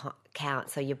cell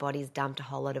count. So your body's dumped a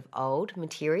whole lot of old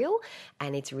material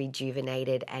and it's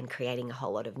rejuvenated and creating a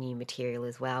whole lot of new material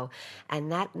as well.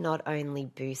 And that not only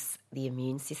boosts the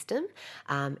immune system,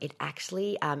 it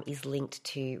actually is linked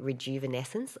to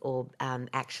rejuvenescence, or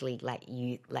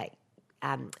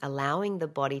allowing the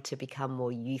body to become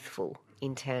more youthful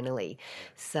internally.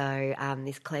 So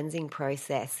this cleansing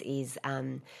process is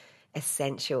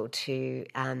essential to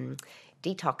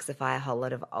detoxify a whole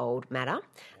lot of old matter,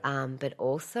 but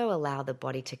also allow the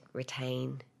body to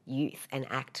retain youth and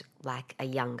act like a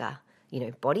younger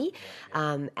body.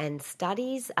 And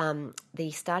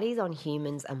the studies on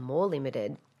humans are more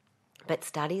limited, But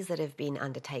studies that have been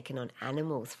undertaken on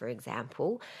animals, for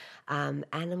example,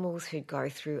 animals who go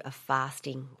through a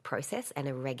fasting process and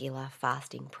a regular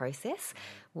fasting process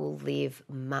will live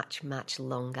much, much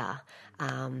longer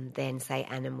than, say,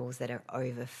 animals that are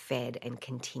overfed and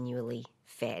continually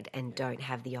fed and don't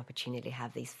have the opportunity to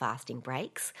have these fasting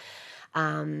breaks.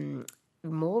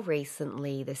 More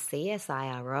recently, the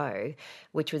CSIRO,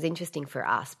 which was interesting for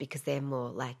us because they're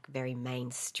more like very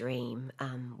mainstream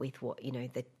with what,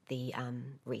 the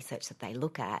research that they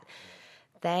look at,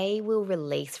 they will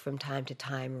release from time to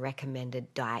time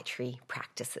recommended dietary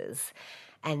practices.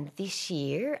 And this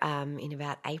year, in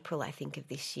about April, I think, of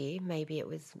this year, maybe it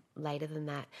was later than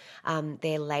that,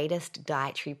 their latest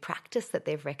dietary practice that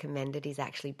they've recommended is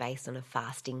actually based on a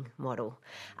fasting model.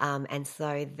 And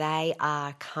so they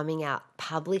are coming out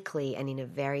publicly and in a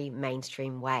very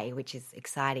mainstream way, which is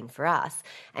exciting for us,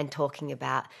 and talking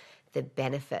about the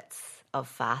benefits of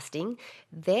fasting.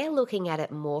 They're looking at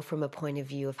it more from a point of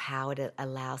view of how it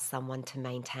allows someone to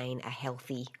maintain a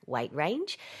healthy weight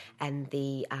range, and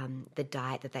the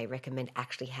diet that they recommend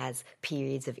actually has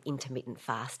periods of intermittent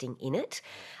fasting in it.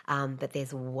 But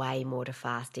there's way more to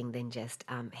fasting than just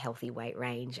healthy weight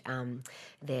range.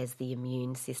 There's the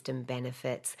immune system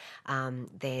benefits.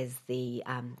 There's the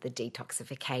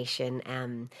detoxification,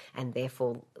 and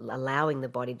therefore allowing the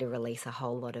body to release a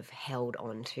whole lot of held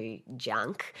onto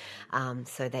junk.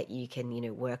 So that you can,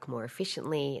 work more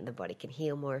efficiently and the body can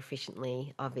heal more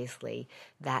efficiently. Obviously,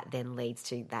 that then leads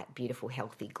to that beautiful,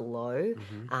 healthy glow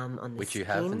on the Which skin. you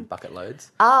have in bucket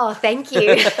loads. Oh, thank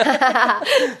you.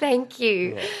 Thank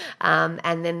you. Yeah.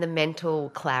 And then the mental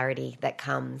clarity that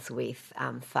comes with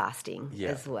fasting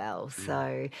as well.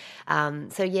 So,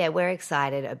 we're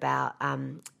excited about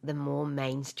the more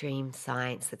mainstream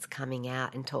science that's coming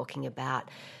out and talking about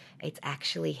it's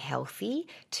actually healthy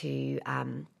to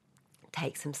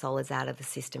take some solids out of the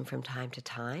system from time to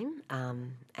time,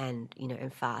 and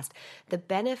fast. The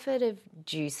benefit of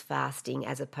juice fasting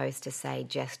as opposed to, say,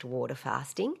 just water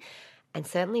fasting, and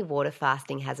certainly water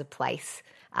fasting has a place.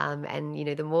 And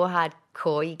the more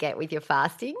hardcore you get with your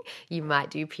fasting, you might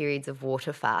do periods of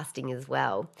water fasting as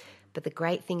well. But the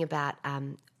great thing about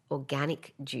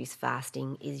organic juice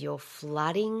fasting is you're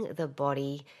flooding the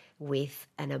body with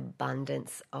an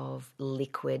abundance of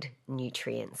liquid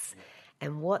nutrients.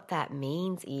 And what that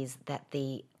means is that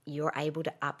you're able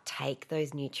to uptake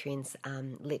those nutrients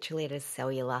literally at a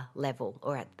cellular level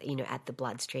or at the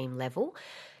bloodstream level.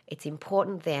 It's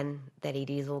important then that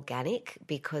it is organic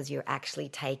because you're actually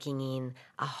taking in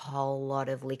a whole lot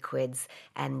of liquids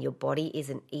and your body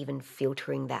isn't even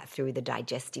filtering that through the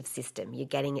digestive system. You're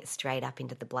getting it straight up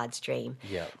into the bloodstream.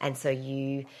 Yeah. And so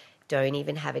you don't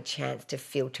even have a chance to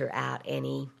filter out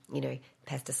any,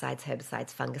 pesticides,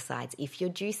 herbicides, fungicides if you're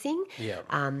juicing. Yeah.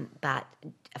 But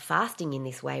fasting in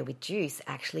this way with juice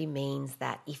actually means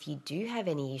that if you do have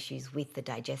any issues with the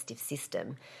digestive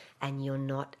system and you're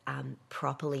not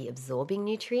properly absorbing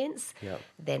nutrients,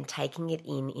 then taking it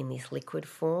in this liquid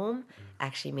form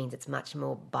actually means it's much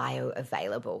more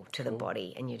bioavailable to the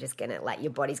body, and you're just going to,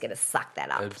 your body's going to suck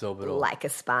that up Absorb it all. like a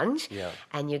sponge. Yeah.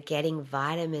 And you're getting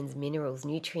vitamins, minerals,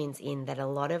 nutrients in that a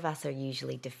lot of us are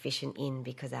usually deficient in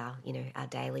because our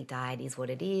daily diet is what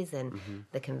it is, and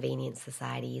the convenience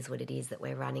society is what it is, that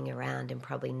we're running around and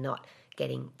probably not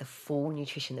getting the full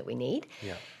nutrition that we need.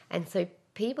 Yeah. And so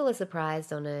people are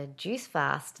surprised on a juice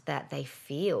fast that they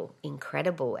feel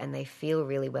incredible and they feel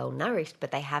really well nourished, but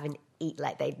they haven't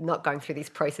they're not going through this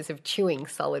process of chewing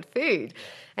solid food.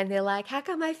 And they're like, how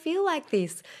come I feel like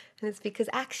this? And it's because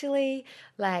actually,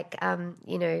 on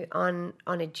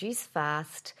a juice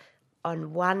fast,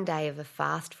 on one day of a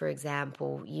fast, for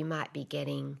example, you might be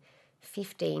getting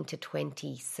 15 to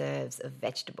 20 serves of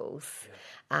vegetables.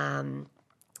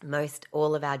 Most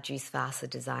all of our juice fasts are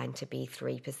designed to be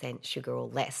 3% sugar or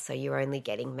less. So you're only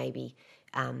getting maybe,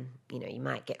 you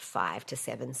might get 5 to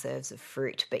 7 serves of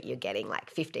fruit, but you're getting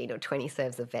 15 or 20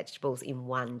 serves of vegetables in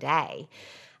one day.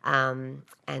 And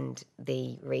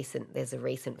there's a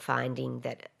recent finding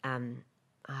that,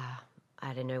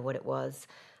 I don't know what it was,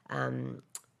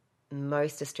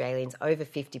 most Australians, over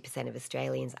 50% of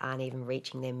Australians, aren't even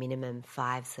reaching their minimum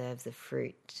 5 serves of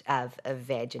fruit, of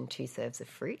veg and 2 serves of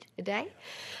fruit a day.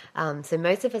 So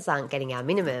most of us aren't getting our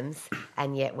minimums,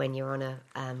 and yet when you're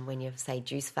on when you're, say,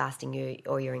 juice fasting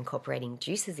or you're incorporating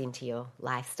juices into your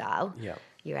lifestyle,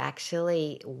 you're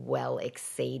actually well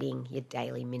exceeding your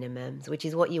daily minimums, which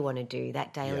is what you want to do.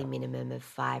 That daily minimum of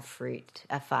 5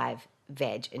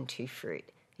 veg and 2 fruit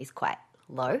is quite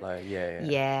low.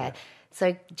 Yeah.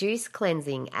 So juice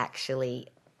cleansing actually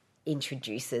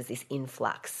introduces this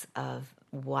influx of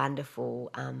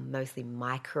wonderful, mostly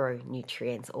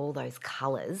micronutrients, all those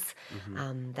colours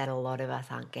that a lot of us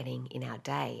aren't getting in our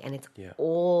day. And it's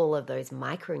all of those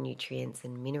micronutrients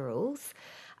and minerals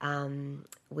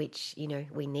which,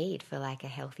 we need for like a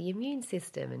healthy immune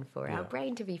system and for our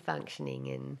brain to be functioning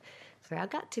and for our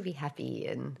gut to be happy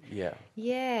and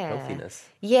healthiness.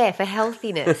 Yeah, for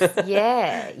healthiness.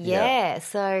 yeah.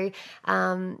 So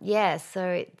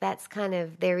so that's kind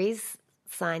of, there is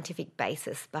scientific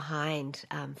basis behind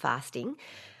fasting.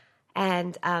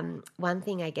 And one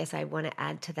thing I guess I want to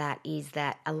add to that is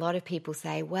that a lot of people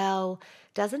say, well,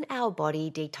 doesn't our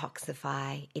body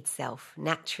detoxify itself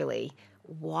naturally?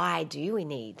 Why do we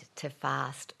need to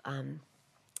fast?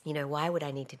 Why would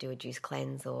I need to do a juice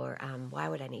cleanse, or why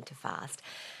would I need to fast?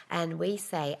 And we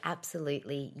say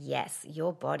absolutely yes.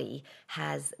 Your body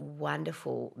has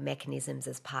wonderful mechanisms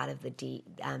as part of the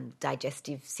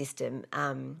digestive system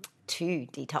to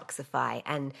detoxify,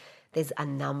 and there's a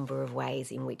number of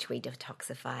ways in which we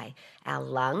detoxify. Our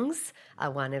lungs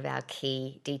are one of our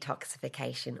key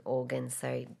detoxification organs,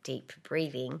 so deep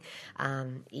breathing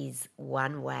is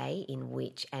one way in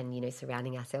which, and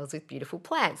surrounding ourselves with beautiful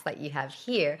plants like you have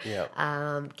here,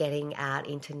 getting out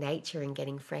into nature and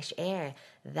getting fresh air,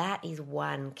 that is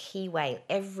one key way.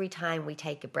 Every time we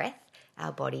take a breath,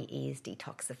 our body is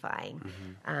detoxifying.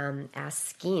 Our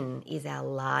skin is our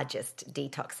largest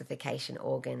detoxification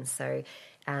organ. So,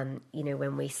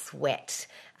 when we sweat,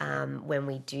 when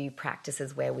we do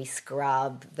practices where we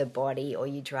scrub the body, or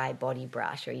you dry body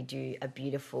brush, or you do a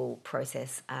beautiful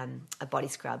process, a body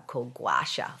scrub called gua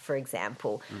sha, for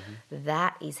example,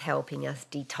 that is helping us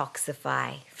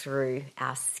detoxify through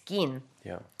our skin.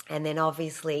 Yeah. And then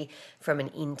obviously from an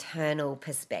internal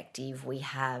perspective, we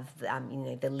have,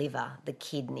 the liver, the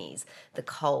kidneys, the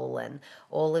colon,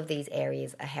 all of these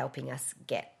areas are helping us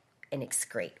get and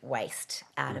excrete waste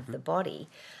out of the body.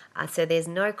 So there's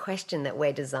no question that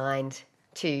we're designed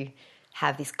to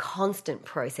have this constant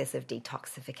process of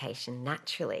detoxification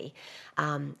naturally.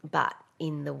 But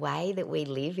in the way that we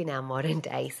live in our modern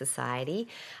day society,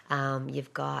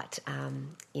 you've got,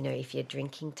 if you're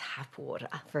drinking tap water,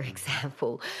 for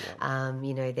example,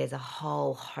 there's a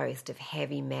whole host of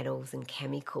heavy metals and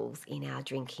chemicals in our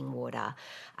drinking water.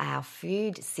 Our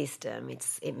food system,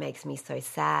 it makes me so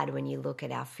sad when you look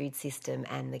at our food system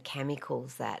and the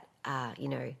chemicals that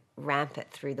rampant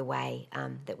through the way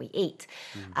that we eat,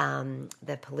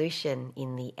 the pollution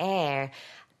in the air,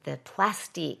 the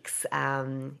plastics,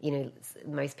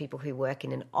 most people who work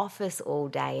in an office all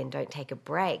day and don't take a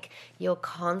break, your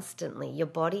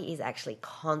body is actually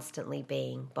constantly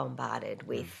being bombarded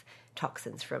with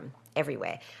toxins from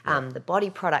everywhere. The body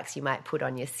products you might put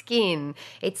on your skin,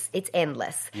 it's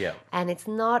endless. Yeah. And it's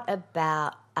not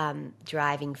about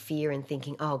driving fear and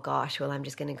thinking, oh gosh, well, I'm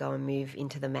just going to go and move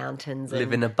into the mountains.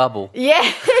 Live in a bubble. Yeah.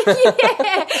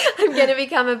 I'm going to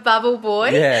become a bubble boy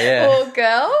or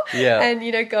girl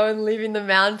and, go and live in the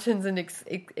mountains and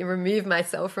remove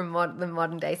myself from the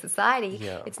modern day society.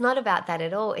 Yeah. It's not about that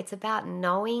at all. It's about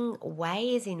knowing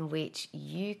ways in which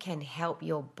you can help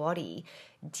your body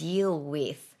deal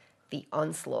with the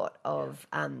onslaught of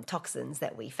toxins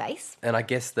that we face. And I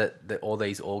guess that all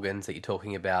these organs that you're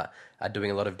talking about are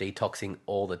doing a lot of detoxing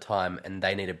all the time, and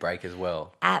they need a break as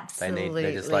well. Absolutely.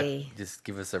 They just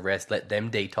give us a rest, let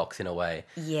them detox in a way.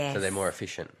 Yes. So they're more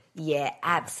efficient. Yeah,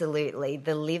 absolutely.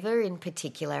 The liver in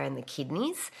particular and the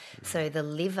kidneys. So the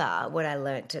liver, what I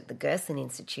learnt at the Gerson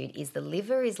Institute is the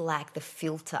liver is like the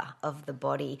filter of the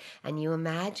body. And you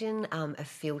imagine a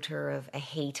filter of a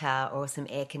heater or some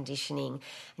air conditioning.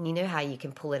 And you know how you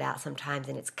can pull it out sometimes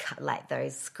and it's like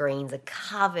those screens are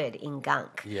covered in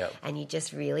gunk. Yep. And you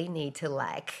just really need to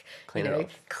Clean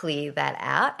clear that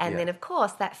out. And then, of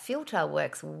course, that filter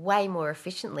works way more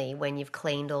efficiently when you've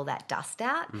cleaned all that dust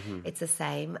out. It's the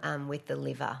same with the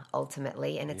liver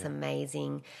ultimately, and it's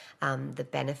amazing the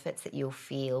benefits that you'll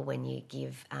feel when you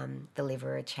give the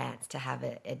liver a chance to have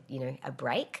a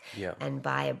break. Yeah. And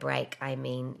by a break, I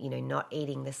mean not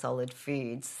eating the solid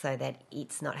foods, so that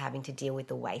it's not having to deal with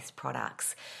the waste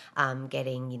products,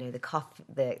 getting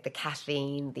the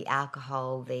caffeine, the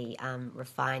alcohol, the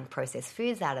refined processed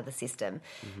foods out of the system,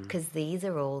 because these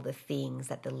are all the things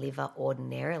that the liver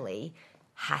ordinarily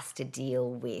has to deal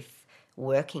with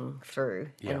working through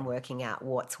and working out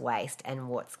what's waste and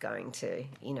what's going to,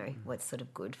 what's sort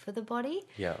of good for the body.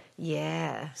 Yeah.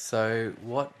 Yeah. So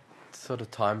what sort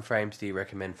of time frames do you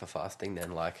recommend for fasting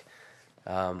then?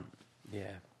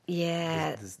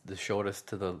 Yeah. The shortest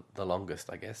to the longest,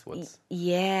 I guess.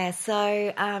 Yeah.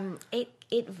 So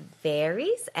it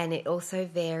varies, and it also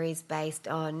varies based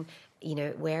on,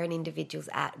 where an individual's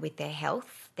at with their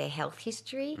health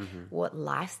history, what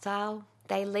lifestyle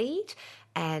they lead,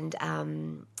 and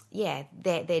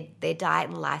their diet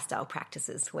and lifestyle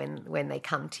practices when they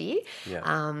come to you.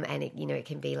 And it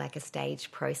can be like a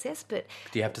staged process. But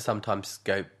do you have to sometimes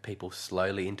go people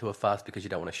slowly into a fast because you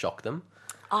don't want to shock them?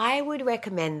 I would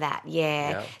recommend that.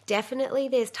 Yeah. Definitely.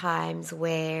 There's times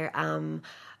where I'm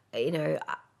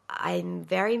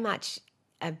very much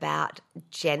about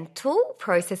gentle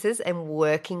processes and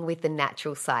working with the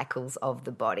natural cycles of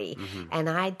the body. And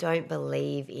I don't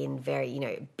believe in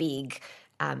very, big,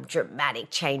 dramatic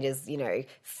changes,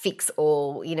 fix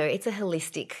all. It's a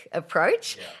holistic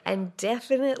approach. And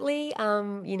definitely,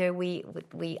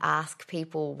 we ask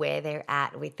people where they're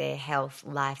at with their health,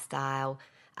 lifestyle,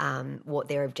 what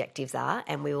their objectives are,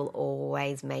 and we will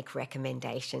always make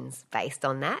recommendations based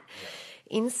on that.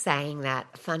 In saying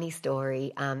that, funny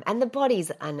story, and the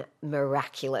body's a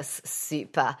miraculous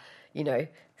super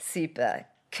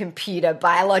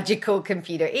biological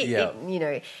computer.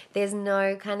 There's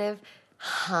no kind of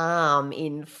harm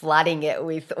in flooding it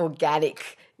with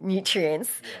organic nutrients.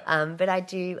 But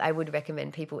I would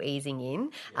recommend people easing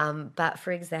in. But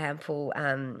for example,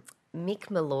 Mick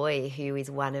Malloy, who is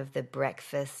one of the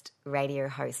breakfast radio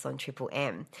hosts on Triple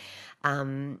M,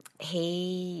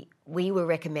 we were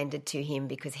recommended to him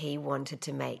because he wanted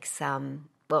to make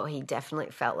he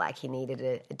definitely felt like he needed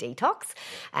a detox,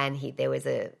 and there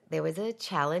was a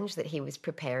challenge that he was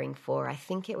preparing for. I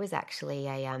think it was actually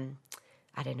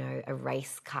a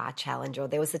race car challenge, or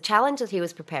there was a challenge that he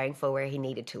was preparing for where he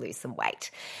needed to lose some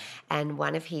weight, and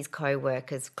one of his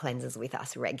co-workers cleanses with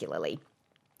us regularly.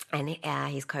 And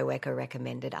his co-worker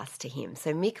recommended us to him.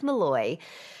 So Mick Malloy,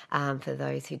 for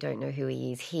those who don't know who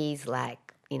he is, he's like,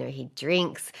 he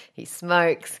drinks, he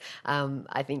smokes.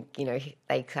 I think,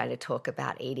 they kind of talk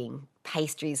about eating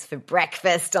pastries for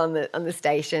breakfast on the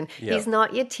station. Yep. He's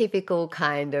not your typical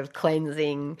kind of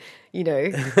cleansing,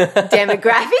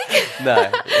 demographic.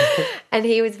 No. And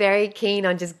he was very keen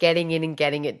on just getting in and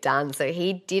getting it done. So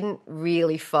he didn't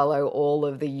really follow all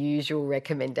of the usual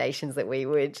recommendations that we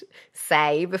would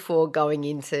say before going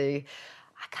into,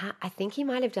 I think he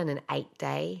might have done an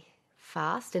 8-day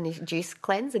fast and juice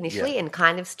cleanse initially, and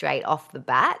kind of straight off the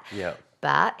bat. Yeah.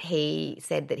 But he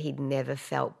said that he'd never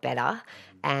felt better.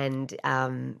 And,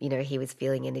 he was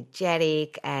feeling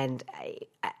energetic. And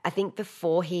I think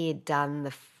before he had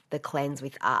done the cleanse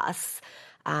with us,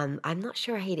 I'm not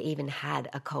sure he'd even had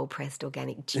a cold-pressed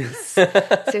organic juice.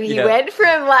 So he went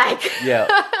from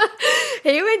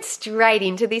he went straight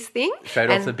into this thing. Straight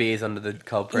off the beers under the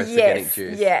cold-pressed organic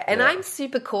juice. Yeah, and I'm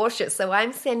super cautious. So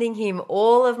I'm sending him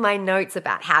all of my notes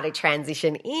about how to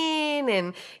transition in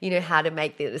and, how to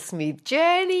make the smooth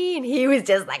journey. And he was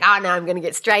just like, oh, no, I'm going to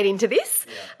get straight into this.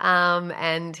 Yeah.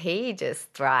 And he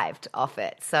just thrived off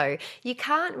it. So you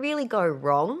can't really go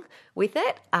wrong with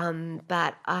it.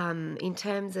 But in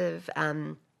terms of...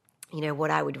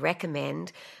 what I would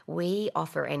recommend, we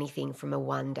offer anything from a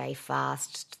 1-day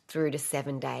fast through to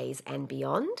 7 days and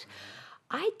beyond.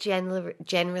 I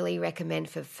generally recommend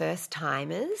for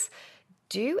first-timers,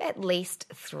 do at least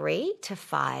 3 to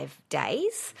 5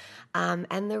 days.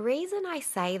 And the reason I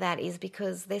say that is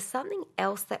because there's something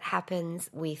else that happens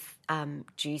with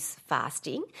juice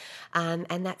fasting,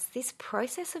 and that's this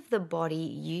process of the body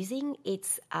using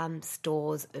its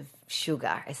stores of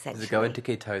sugar, essentially. Does it go into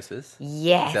ketosis?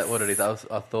 Yes. Is that what it is?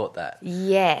 I thought that.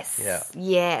 Yes. Yeah.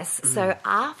 Yes. So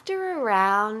after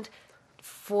around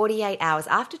 48 hours,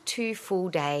 after 2 full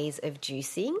days of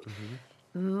juicing,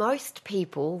 most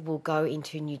people will go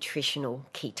into nutritional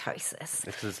ketosis.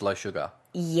 Because it's low sugar.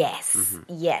 Yes,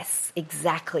 yes,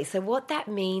 exactly. So what that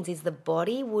means is the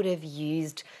body would have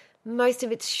used most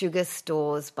of its sugar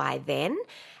stores by then,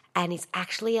 and it's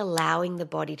actually allowing the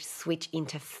body to switch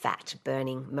into fat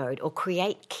burning mode or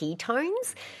create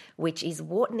ketones, which is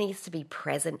what needs to be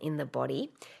present in the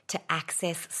body to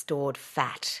access stored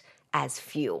fat as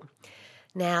fuel.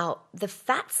 Now, the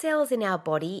fat cells in our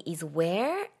body is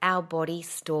where our body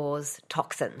stores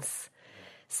toxins.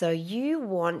 So you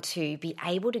want to be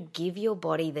able to give your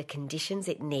body the conditions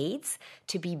it needs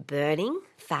to be burning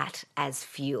fat as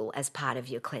fuel as part of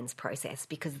your cleanse process,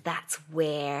 because that's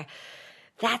where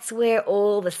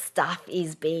all the stuff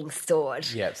is being stored.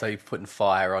 Yeah, so you're putting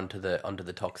fire onto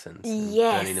the toxins and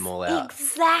burning them all out.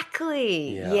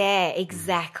 Exactly. Yeah,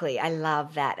 exactly. I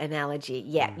love that analogy.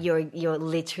 Yeah, you're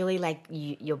literally like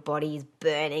your body is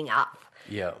burning up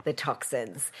the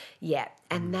toxins. Yeah,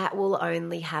 and that will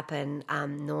only happen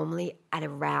normally at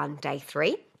around day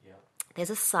 3. Yeah.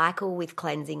 There's a cycle with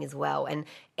cleansing as well, and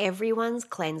everyone's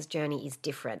cleanse journey is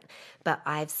different. But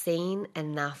I've seen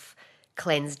enough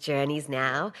cleanse journeys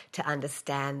now to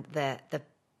understand the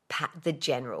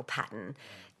general pattern.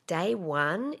 day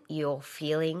one, you're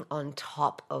feeling on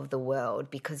top of the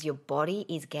world because your body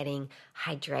is getting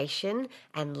hydration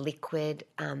and liquid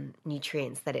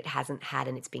nutrients that it hasn't had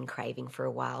and it's been craving for a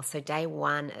while. So day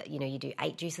one, you do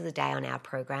 8 juices a day on our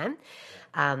program.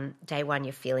 Day one,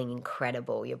 you're feeling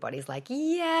incredible. Your body's like,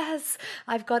 yes,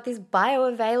 I've got this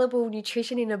bioavailable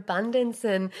nutrition in abundance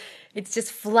and it's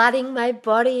just flooding my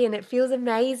body and it feels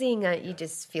amazing. You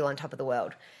just feel on top of the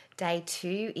world. Day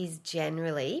 2 is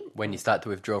generally... when you start to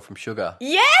withdraw from sugar.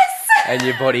 Yes! And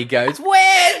your body goes,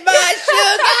 where's my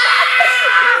sugar?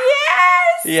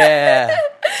 Yes! Yeah.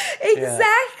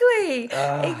 Exactly.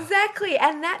 Exactly.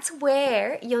 And that's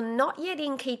where you're not yet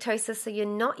in ketosis, so you're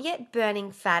not yet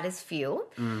burning fat as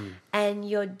fuel, and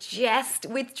you're just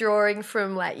withdrawing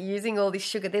from like using all this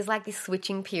sugar. There's like this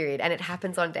switching period, and it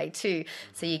happens on day 2.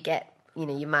 So you get...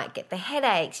 you might get the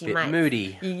headaches. You might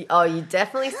moody. You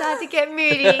definitely start to get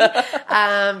moody.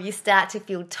 You start to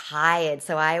feel tired.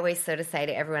 So I always sort of say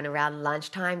to everyone around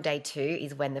lunchtime, day 2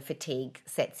 is when the fatigue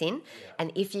sets in. Yeah.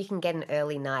 And if you can get an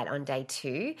early night on day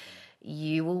 2,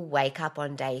 you will wake up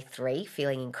on day 3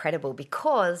 feeling incredible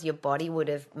because your body would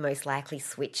have most likely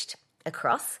switched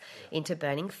across into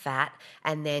burning fat,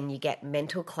 and then you get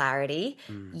mental clarity,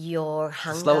 your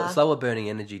hunger... slower burning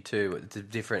energy too. It's a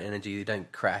different energy. You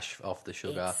don't crash off the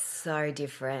sugar. It's so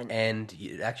different. And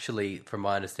it actually, from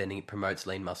my understanding, it promotes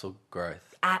lean muscle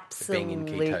growth. Absolutely. Being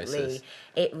in ketosis.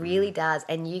 It really does.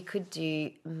 And you could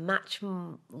do much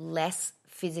less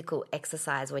physical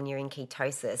exercise when you're in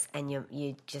ketosis, and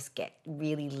you just get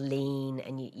really lean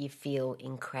and you feel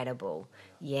incredible.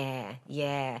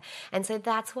 Yeah. And so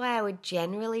that's why I would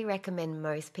generally recommend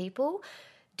most people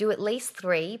do at least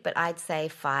 3, but I'd say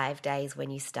 5 days when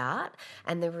you start.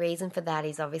 And the reason for that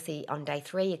is obviously on day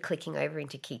 3, you're clicking over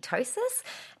into ketosis,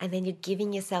 and then you're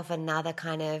giving yourself another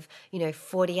kind of,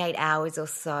 48 hours or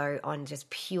so on just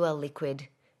pure liquid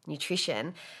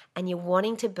nutrition, and you're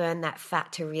wanting to burn that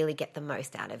fat to really get the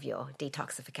most out of your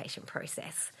detoxification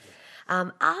process.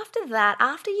 After that,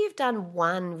 after you've done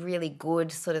one really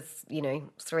good sort of,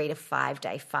 3 to 5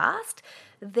 day fast,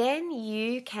 then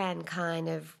you can kind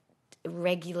of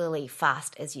regularly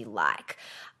fast as you like.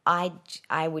 I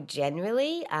would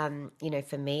generally,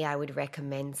 for me, I would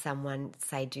recommend someone,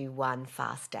 say, do 1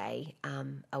 fast day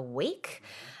a week.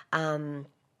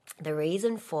 The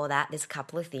reason for that, there's a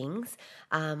couple of things.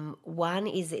 One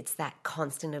is it's that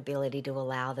constant ability to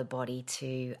allow the body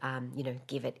to,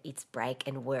 give it its break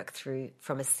and work through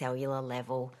from a cellular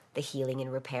level the healing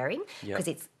and repairing. Because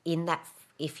it's in that,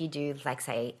 if you do, like,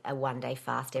 say, a 1 day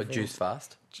fast. A juice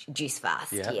fast? Juice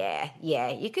fast, yeah.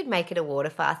 You could make it a water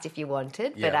fast if you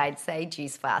wanted, but I'd say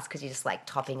juice fast because you're just like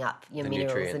topping up your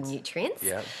minerals and nutrients.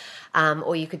 Yeah.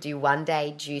 Or you could do 1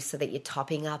 day juice so that you're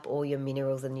topping up all your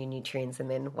minerals and your nutrients, and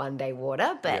then 1 day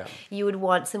water. But you would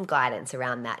want some guidance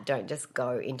around that. Don't just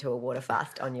go into a water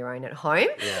fast on your own at home.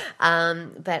 Yeah.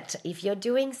 But if you're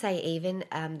doing, say, even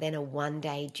then a 1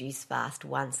 day juice fast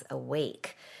once a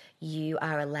week, you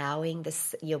are allowing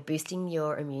this, you're boosting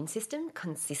your immune system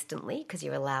consistently because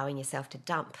you're allowing yourself to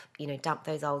dump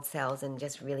those old cells and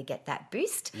just really get that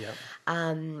boost. Yep.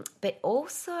 But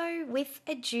also with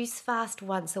a juice fast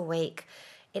once a week,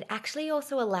 it actually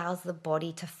also allows the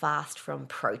body to fast from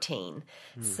protein.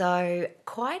 So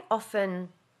quite often,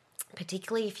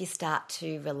 particularly if you start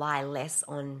to rely less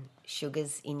on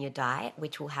sugars in your diet,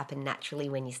 which will happen naturally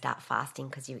when you start fasting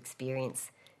because you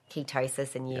experience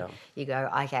ketosis and you go,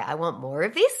 okay, I want more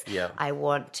of this. Yeah. I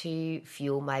want to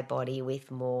fuel my body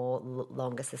with more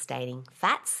longer sustaining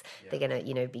fats. Yeah. They're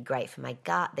going to, be great for my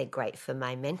gut. They're great for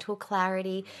my mental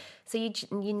clarity. So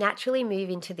you naturally move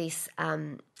into this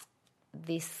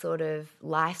this sort of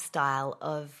lifestyle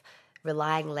of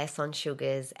relying less on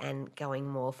sugars and going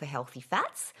more for healthy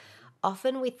fats.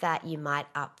 Often with that, you might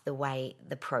up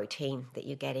the protein that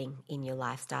you're getting in your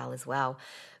lifestyle as well.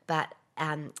 But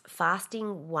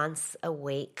fasting once a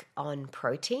week on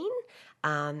protein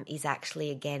is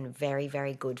actually, again, very,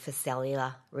 very good for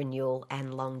cellular renewal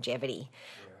and longevity.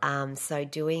 Yeah. So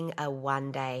doing a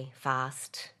 1 day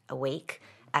fast a week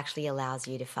actually allows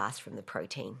you to fast from the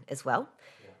protein as well,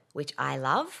 which I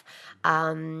love.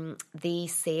 The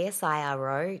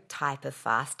CSIRO type of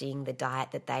fasting, the diet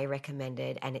that they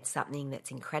recommended, and it's something that's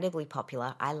incredibly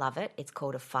popular. I love it. It's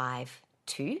called a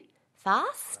 5-2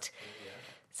 fast.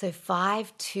 So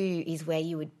 5-2 is where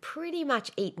you would pretty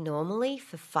much eat normally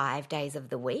for 5 days of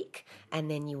the week, and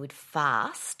then you would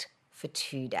fast for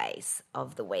 2 days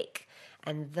of the week.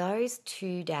 And those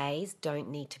 2 days don't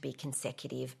need to be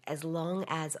consecutive, as long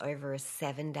as over a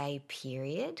 7-day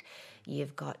period,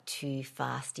 you've got 2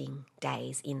 fasting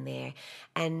days in there.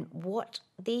 And what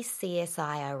the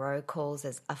CSIRO calls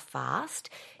as a fast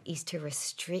is to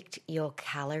restrict your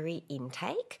calorie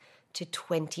intake to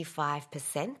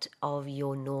 25% of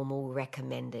your normal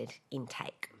recommended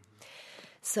intake.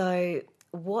 So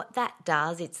what that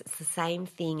does, it's the same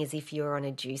thing as if you're on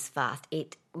a juice fast.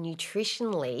 It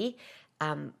nutritionally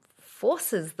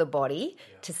forces the body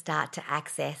to start to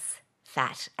access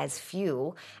fat as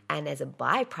fuel, and as a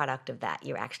byproduct of that,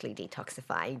 you're actually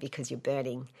detoxifying because you're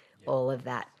burning all of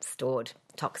that stored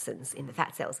toxins in the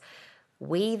fat cells.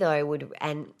 We, though, would,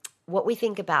 and what we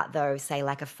think about, though, say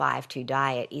like a 5-2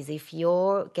 diet, is if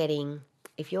you're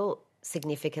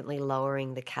significantly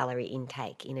lowering the calorie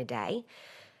intake in a day,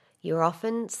 you're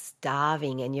often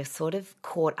starving and you're sort of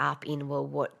caught up in, well,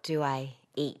 what do I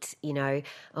eat?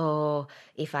 Or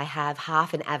if I have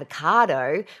half an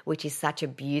avocado, which is such a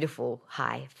beautiful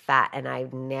high fat, and I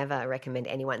never recommend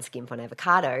anyone skimp on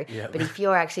avocado, but if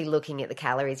you're actually looking at the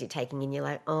calories you're taking in, you're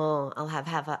like, oh, I'll have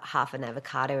half an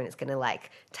avocado and it's going to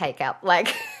like take up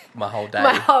like my whole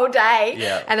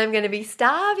day. And I'm going to be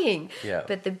starving.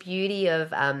 But the beauty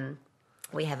of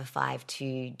we have a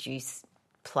 5-2 juice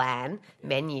plan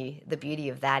menu. The beauty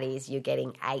of that is you're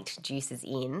getting 8 juices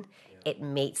in. It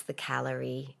meets the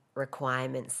calorie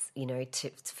requirements,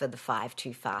 for the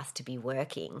 5-2 fast to be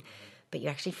working. But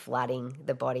you're actually flooding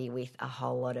the body with a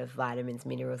whole lot of vitamins,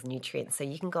 minerals, nutrients. So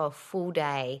you can go a full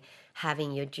day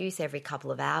having your juice every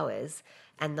couple of hours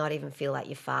and not even feel like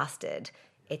you fasted.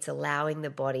 It's allowing the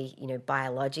body,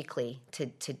 biologically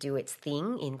to do its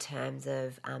thing in terms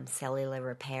of cellular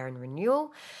repair and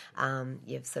renewal.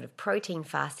 You've sort of protein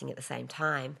fasting at the same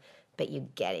time, but you're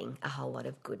getting a whole lot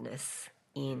of goodness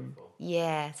in.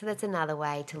 Yeah, so that's another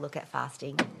way to look at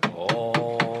fasting.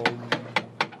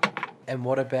 And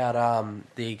what about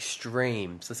the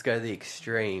extremes? Let's go to the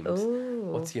extremes. Ooh.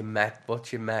 What's your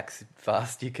max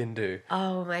fast you can do?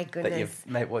 Oh my goodness.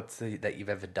 That you've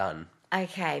ever done?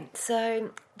 Okay,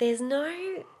 so there's no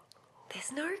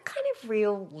kind of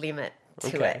real limit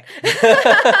to it.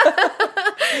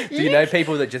 Do you know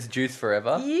people that just juice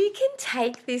forever? You can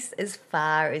take this as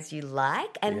far as you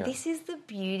like, and this is the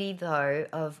beauty, though,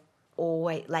 of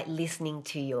always like listening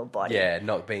to your body. Yeah,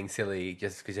 not being silly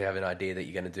just because you have an idea that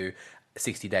you're going to do a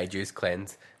 60-day juice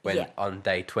cleanse when on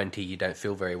day 20 you don't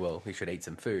feel very well. You should eat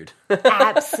some food.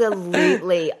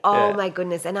 Absolutely. Oh my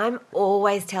goodness. And I'm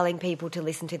always telling people to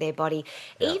listen to their body.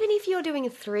 Even if you're doing a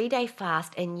 3-day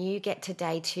fast and you get to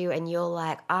day 2 and you're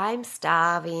like, I'm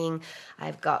starving,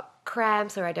 I've got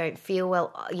cramps or I don't feel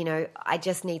well, I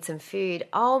just need some food.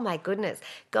 Oh my goodness.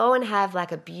 Go and have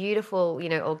like a beautiful,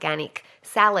 organic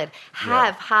salad.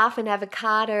 Have half an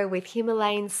avocado with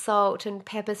Himalayan salt and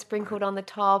pepper sprinkled on the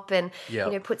top, and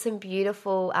put some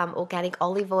beautiful organic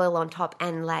olive oil on top,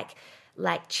 and like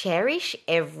cherish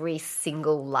every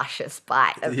single luscious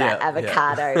bite of that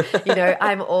avocado.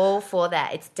 I'm all for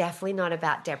that. It's definitely not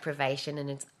about deprivation, and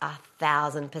it's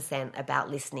 1,000% about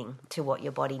listening to what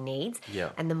your body needs.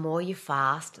 And the more you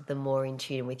fast, the more in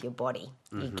tune with your body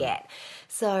you get.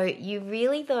 So you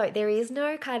really, though, there is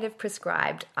no kind of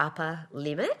prescribed upper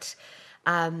limit.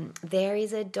 There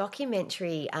is a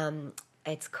documentary,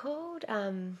 it's called...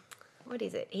 what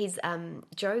is it? He's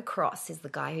Joe Cross is the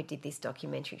guy who did this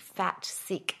documentary, Fat,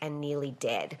 Sick and Nearly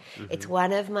Dead. It's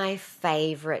one of my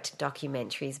favourite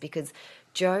documentaries because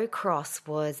Joe Cross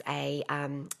was a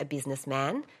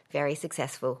businessman, very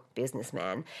successful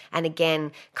businessman. And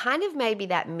again, kind of maybe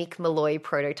that Mick Malloy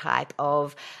prototype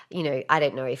of, I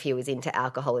don't know if he was into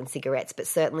alcohol and cigarettes, but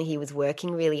certainly he was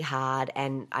working really hard,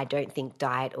 and I don't think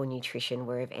diet or nutrition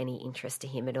were of any interest to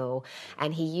him at all.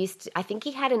 And I think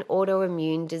he had an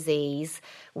autoimmune disease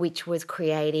which was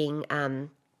creating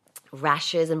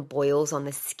rashes and boils on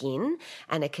the skin,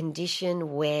 and a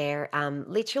condition where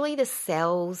literally the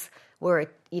cells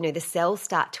the cells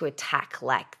start to attack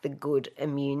like the good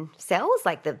immune cells,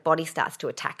 like the body starts to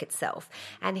attack itself.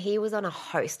 And he was on a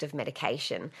host of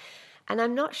medication. And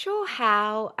I'm not sure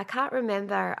I can't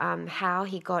remember how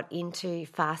he got into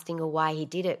fasting or why he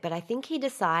did it, but I think he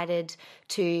decided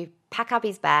to pack up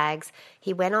his bags.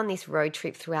 He went on this road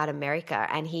trip throughout America,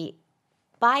 and he,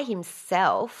 by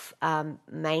himself,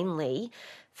 mainly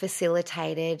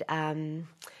facilitated...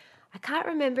 I can't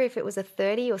remember if it was a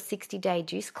 30 or 60-day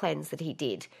juice cleanse that he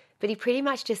did, but he pretty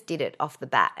much just did it off the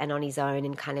bat and on his own,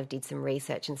 and kind of did some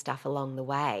research and stuff along the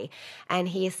way. And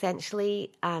he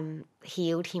essentially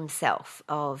healed himself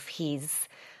of his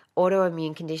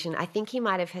autoimmune condition. I think he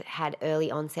might have had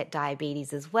early onset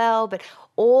diabetes as well, but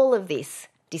all of this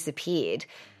disappeared.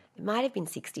 It might have been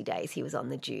 60 days he was on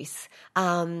the juice,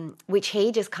 which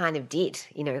he just kind of did,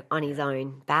 on his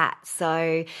own bat.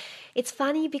 So it's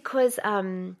funny because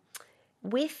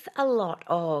with a lot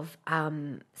of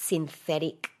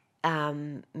synthetic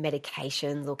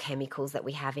medications or chemicals that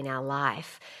we have in our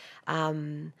life,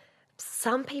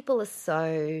 some people are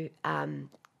so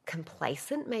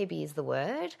complacent, maybe is the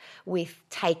word, with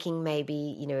taking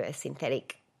maybe, a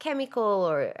synthetic chemical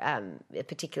or a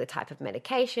particular type of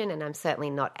medication, and I'm certainly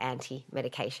not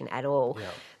anti-medication at all. Yeah.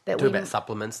 But about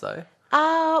supplements though?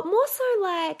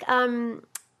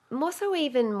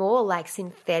 Even more like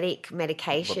synthetic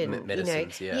medication.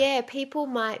 Medicines, Yeah, people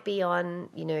might be on,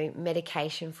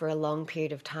 medication for a long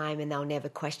period of time and they'll never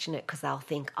question it because they'll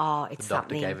think, oh, it's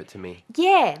something. The doctor gave it to me.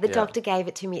 Yeah, the doctor gave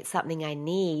it to me. It's something I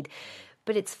need.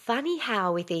 But it's funny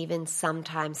how with even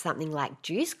sometimes something like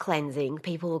juice cleansing,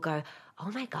 people will go,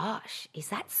 oh my gosh, is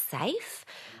that safe?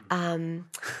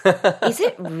 Is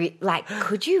it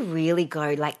could you really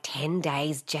go 10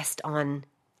 days just on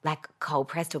cold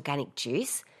pressed organic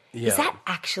juice? Yeah. Is that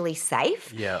actually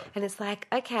safe? Yeah. And it's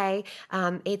okay,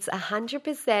 it's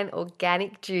 100%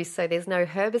 organic juice, so there's no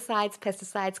herbicides,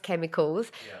 pesticides,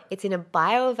 chemicals. Yeah. It's in a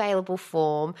bioavailable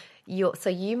form. So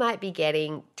you might be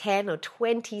getting 10 or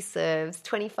 20 serves,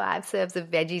 25 serves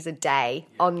of veggies a day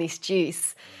on this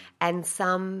juice. And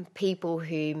some people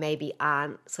who maybe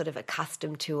aren't sort of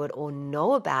accustomed to it or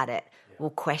know about it will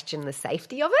question the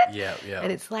safety of it. Yeah, yeah.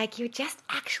 And it's you're just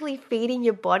actually feeding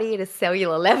your body at a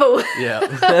cellular level. Yeah.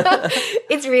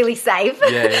 It's really safe.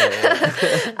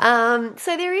 Yeah.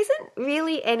 So there isn't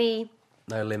really any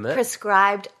no limit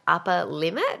prescribed upper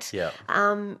limit. Yeah.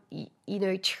 I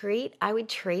would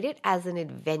treat it as an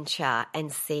adventure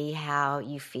and see how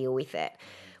you feel with it.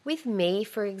 With me,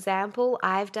 for example,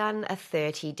 I've done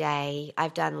 30 days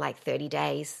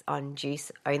on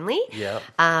juice only. Yeah.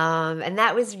 And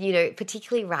that was,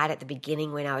 particularly right at the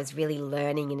beginning when I was really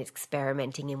learning and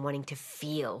experimenting and wanting to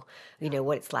feel,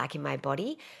 what it's like in my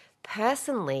body.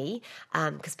 Personally,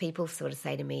 because people sort of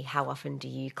say to me, how often do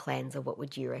you cleanse or what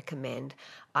would you recommend?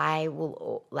 I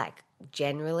will,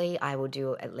 generally I will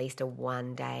do at least a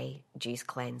 1-day juice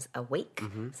cleanse a week,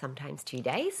 sometimes 2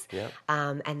 days. Yeah.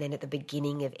 And then at the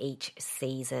beginning of each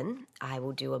season, I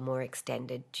will do a more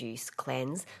extended juice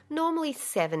cleanse, normally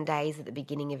 7 days at the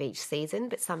beginning of each season,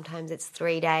 but sometimes it's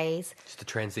 3 days. Just a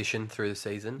transition through the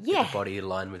season, yeah. get the body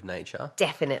aligned with nature.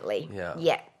 Definitely.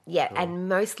 Yeah, cool. And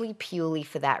mostly purely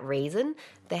for that reason.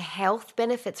 The health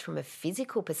benefits from a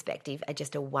physical perspective are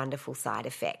just a wonderful side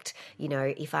effect.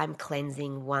 If I'm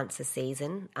cleansing once a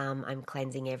season, I'm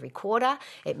cleansing every quarter,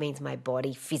 it means my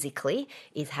body physically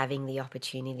is having the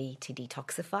opportunity to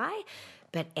detoxify.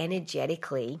 But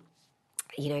energetically,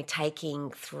 taking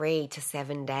 3 to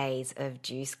 7 days of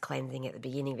juice cleansing at the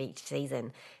beginning of each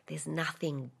season, there's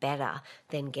nothing better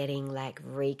than getting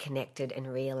reconnected and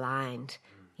realigned,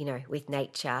 with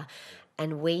nature.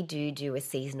 And we do a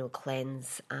seasonal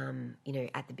cleanse,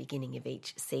 at the beginning of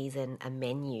each season, a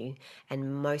menu.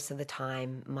 And most of the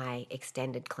time, my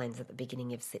extended cleanse at the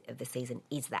beginning of the season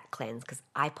is that cleanse because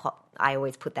I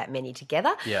always put that menu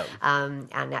together. Yeah. Our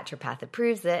naturopath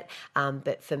approves it.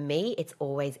 But for me, it's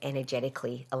always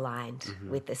energetically aligned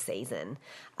with the season.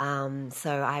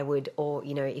 So I would,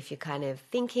 if you're kind of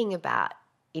thinking about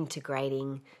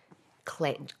integrating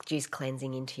juice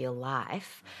cleansing into your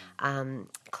life,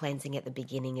 cleansing at the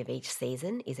beginning of each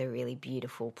season is a really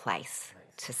beautiful place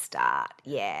to start.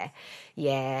 Yeah.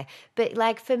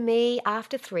 But for me,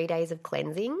 after 3 days of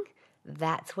cleansing,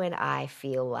 that's when I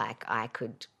feel like I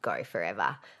could go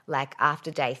forever. After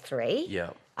day 3,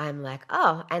 I'm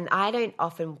and I don't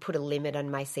often put a limit on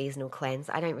my seasonal cleanse.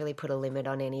 I don't really put a limit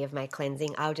on any of my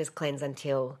cleansing. I'll just cleanse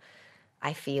until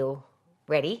I feel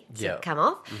ready to come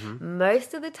off.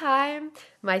 Most of the time,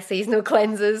 my seasonal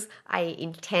cleanses, I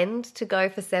intend to go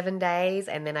for 7 days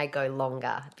and then I go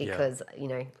longer because,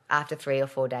 after 3 or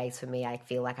 4 days for me, I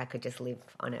feel like I could just live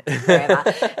on it forever.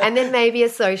 And then maybe a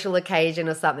social occasion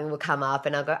or something will come up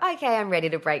and I'll go, okay, I'm ready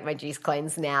to break my juice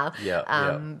cleanse now.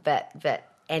 But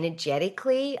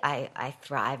energetically, I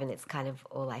thrive and it's kind of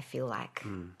all I feel like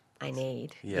I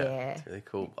need. Yeah. It's really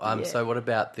cool. So what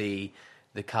about the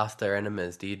castor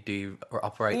enemas? Do you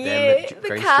operate them at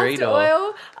Green Street? The castor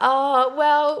oil. Oh,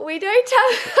 well, we don't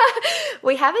have...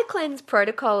 We have a cleanse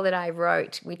protocol that I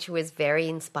wrote, which was very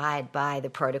inspired by the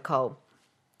protocol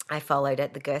I followed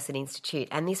at the Gerson Institute.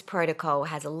 And this protocol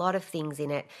has a lot of things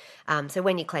in it. So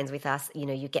when you cleanse with us,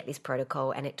 you get this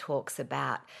protocol and it talks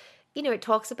about, it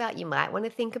talks about you might want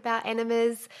to think about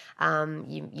enemas,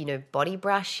 body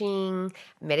brushing,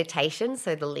 meditation.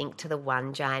 So the link to the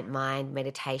One Giant Mind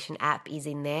meditation app is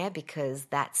in there because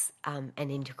that's an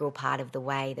integral part of the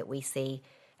way that we see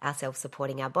ourselves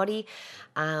supporting our body.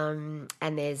 And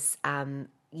there's,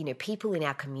 people in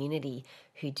our community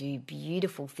who do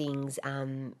beautiful things.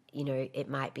 It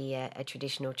might be a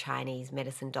traditional Chinese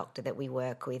medicine doctor that we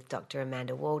work with, Dr.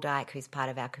 Amanda Waldyke, who's part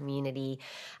of our community.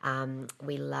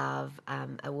 We love a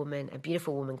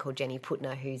beautiful woman called Jenny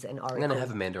Putner, who's an oracle. I'm going to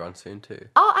have Amanda on soon too.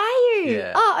 Oh, are you?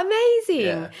 Yeah. Oh,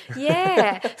 amazing.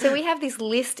 Yeah. So we have this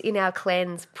list in our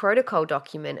cleanse protocol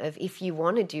document of if you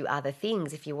want to do other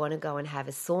things, if you want to go and have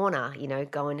a sauna,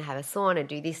 go and have a sauna,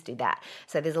 do this, do that.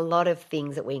 So there's a lot of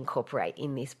things that we incorporate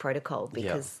in this protocol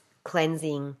because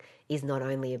cleansing is not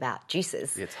only about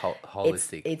juices. It's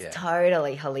holistic. It's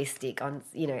totally holistic and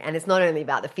it's not only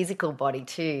about the physical body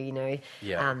too,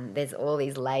 there's all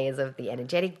these layers of the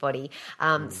energetic body.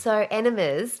 So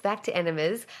enemas, back to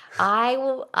enemas, I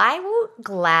will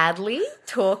gladly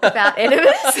talk about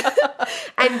enemas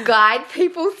and guide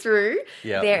people through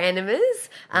their enemas.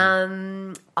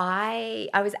 I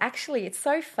was actually, it's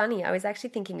so funny, I was actually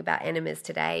thinking about enemas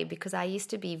today because I used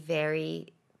to be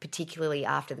particularly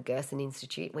after the Gerson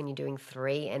Institute, when you're doing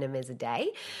 3 enemas a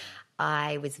day,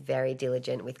 I was very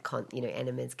diligent with,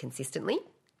 enemas consistently.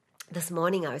 This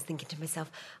morning I was thinking to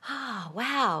myself,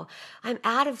 wow, I'm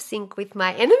out of sync with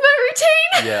my enema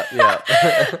routine.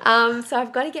 Yeah. So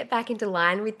I've got to get back into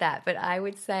line with that. But I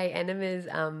would say enemas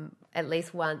at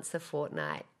least once a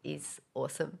fortnight is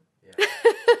awesome. Yeah.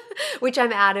 Which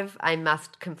I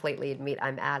must completely admit,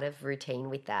 I'm out of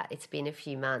routine with that. It's been a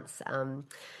few months.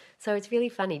 So it's really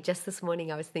funny. Just this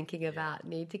morning I was thinking about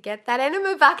need to get that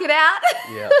enema bucket out.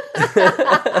 Yeah.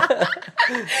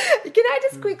 Can I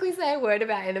just quickly say a word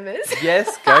about enemas?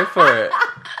 Yes, go for it.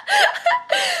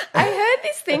 I heard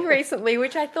this thing recently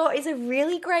which I thought is a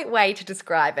really great way to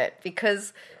describe it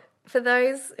because for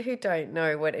those who don't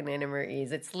know what an enema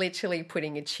is, it's literally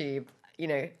putting a tube,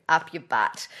 up your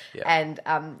butt and,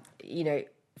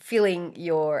 filling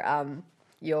your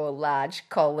large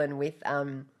colon with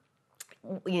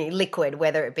liquid,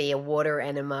 whether it be a water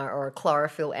enema or a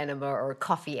chlorophyll enema or a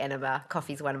coffee enema.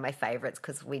 Coffee's one of my favourites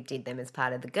because we did them as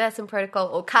part of the Gerson protocol,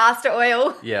 or castor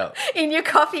oil in your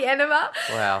coffee enema.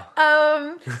 Wow.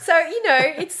 So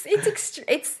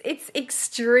it's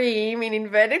extreme in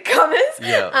inverted commas.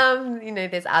 Yeah.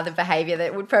 There's other behaviour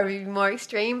that would probably be more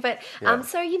extreme, but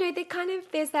there's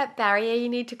that barrier you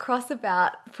need to cross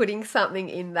about putting something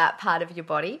in that part of your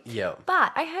body. Yeah.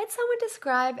 But I heard someone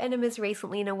describe enemas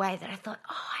recently in a way that I thought,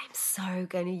 I'm so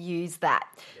going to use that.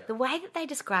 Yeah. The way that they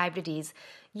described it is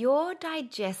your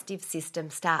digestive system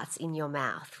starts in your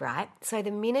mouth, right? So the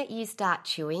minute you start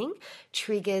chewing,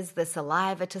 triggers the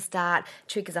saliva to start,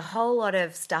 triggers a whole lot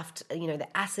of stuff, the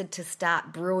acid to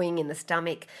start brewing in the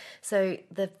stomach. So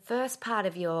the first part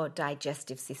of your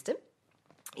digestive system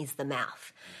is the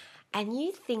mouth. And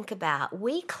you think about,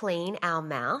 we clean our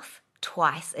mouth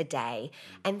twice a day,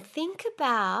 and think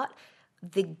about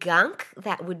the gunk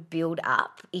that would build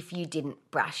up if you didn't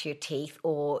brush your teeth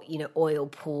or, oil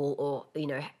pull or,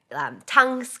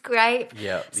 tongue scrape.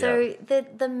 So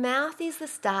the mouth is the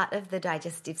start of the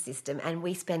digestive system and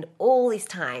we spend all this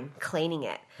time cleaning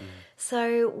it.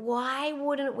 So why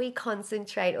wouldn't we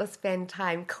concentrate or spend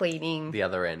time cleaning the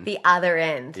other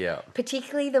end? Yeah.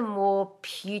 Particularly the more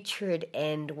putrid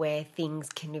end where things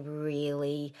can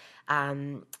really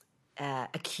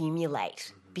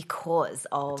accumulate. Because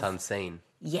of... It's unseen.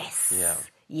 Yes. Yeah.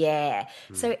 Yeah.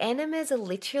 So enemas are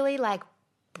literally like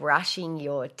brushing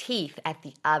your teeth at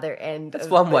the other end That's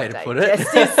of one the way to put it.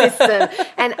 digestive system.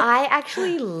 And I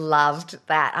actually loved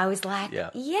that. I was like,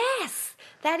 yes,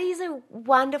 that is a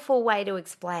wonderful way to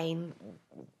explain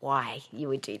why you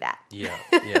would do that. Yeah.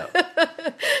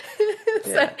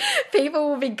 So people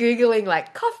will be Googling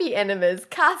like coffee enemas,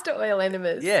 castor oil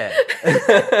enemas. Yeah.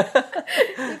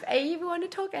 If you want to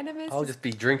talk enemas, I'll just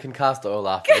be drinking castor oil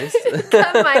after this.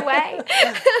 come my way.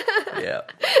 Yeah.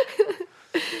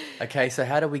 Okay, so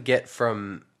how do we get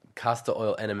from castor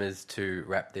oil enemas to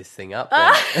wrap this thing up then?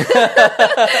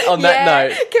 On that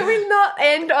note, can we not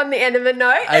end on the enema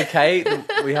note? Okay,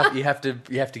 you have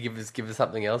to give us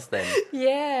something else then.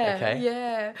 Yeah. Okay.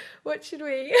 Yeah. What should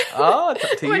we? Oh, it's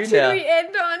up to you now. What should we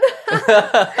end on?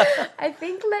 I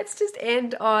think let's just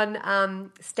end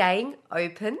on staying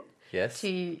open. Yes.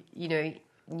 To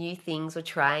new things or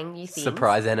trying new things.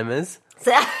 Surprise enemas.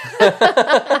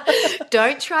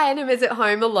 Don't try enemas at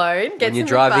home alone. Get when you're some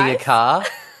driving advice. a car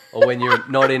or when you're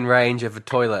not in range of a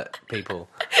toilet, people.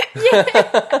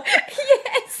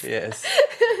 Yes. Yes.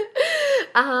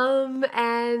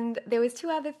 And there was two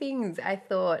other things I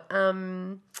thought.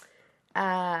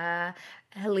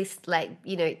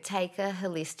 Take a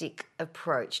holistic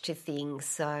approach to things.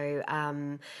 So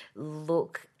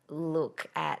look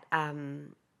at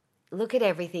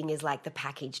everything as like the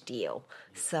package deal.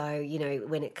 So,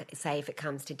 if it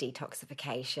comes to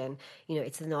detoxification,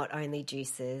 it's not only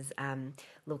juices.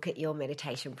 Look at your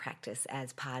meditation practice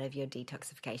as part of your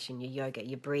detoxification, your yoga,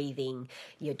 your breathing,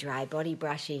 your dry body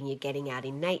brushing, your getting out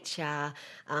in nature.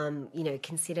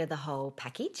 Consider the whole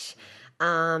package.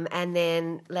 And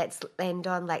then let's end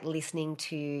on like listening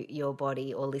to your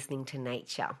body or listening to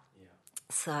nature. Yeah.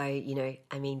 So,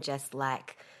 just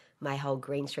like my whole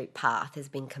Green Street path has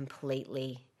been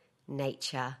completely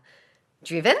nature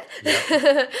driven.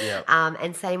 Yep.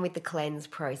 And same with the cleanse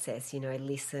process,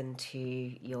 listen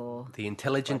to the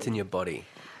intelligence in your body.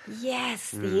 Yes,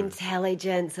 the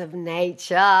intelligence of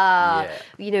nature.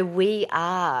 Yeah. We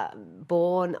are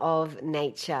born of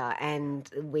nature, and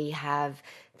we have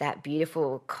that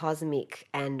beautiful cosmic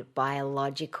and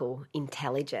biological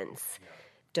intelligence. Yeah.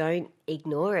 Don't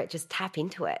ignore it, just tap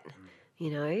into it.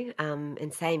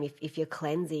 And same if you're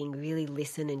cleansing, really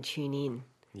listen and tune in.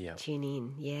 Yeah. Tune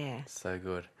in, yeah. So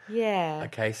good. Yeah.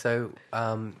 Okay, so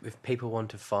if people want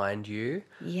to find you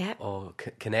or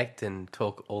connect and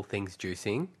talk all things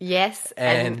juicing. Yes.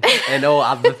 And all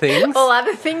other things. All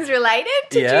other things related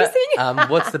to juicing.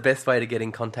 What's the best way to get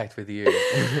in contact with you?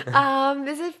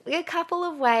 There's a couple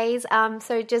of ways.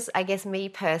 So just, I guess, me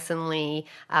personally,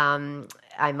 I'm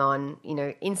on,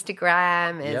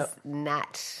 Instagram as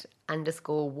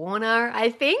Nat_Warner, I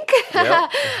think.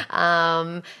 Yep.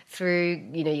 Through,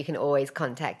 you can always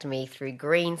contact me through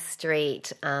Green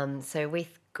Street. So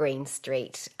with Green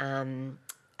Street, our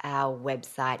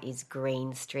website is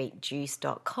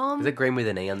greenstreetjuice.com. Is it green with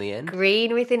an E on the end?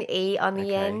 Green with an E on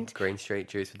the end. Green Street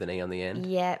Juice with an E on the end.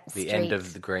 Yeah. The end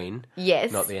of the green.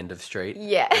 Yes. Not the end of street.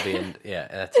 Yeah. The end. Yeah,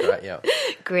 that's right. Yeah.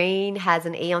 Green has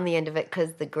an E on the end of it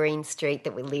because the Green Street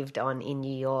that we lived on in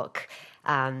New York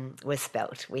was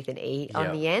spelt with an E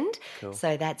on the end. Cool.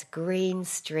 So that's Green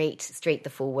Street,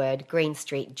 the full word,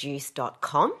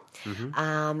 greenstreetjuice.com.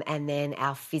 Mm-hmm. And then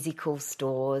our physical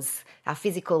stores, our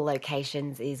physical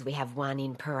locations is we have one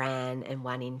in Paran and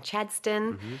one in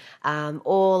Chadstone. Mm-hmm.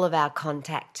 All of our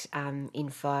contact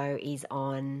info is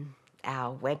on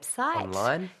our website.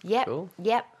 Online? Yep. Cool.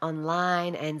 Yep,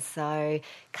 online. And so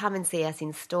come and see us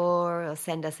in store or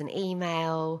send us an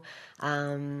email.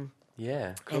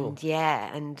 Yeah, cool.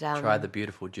 And try the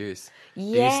beautiful juice.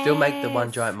 Yes. Do you still make the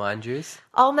One Giant Mind juice?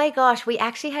 Oh my gosh, we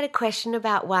actually had a question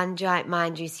about One Giant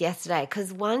Mind juice yesterday because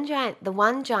the One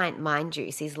Giant Mind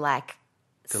juice is like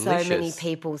delicious. So many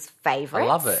people's favourites. I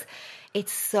love it.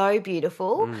 It's so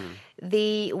beautiful.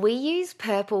 We use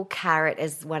purple carrot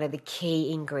as one of the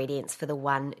key ingredients for the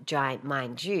One Giant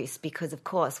Mind juice because, of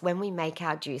course, when we make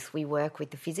our juice, we work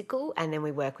with the physical and then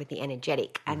we work with the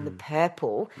energetic. And the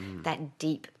purple, that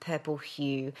deep purple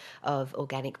hue of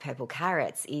organic purple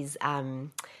carrots is,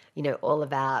 all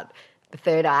about the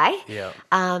third eye. Yeah.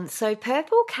 So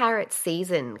purple carrot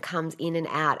season comes in and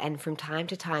out, and from time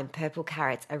to time, purple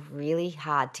carrots are really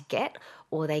hard to get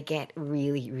or they get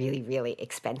really, really, really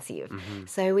expensive. Mm-hmm.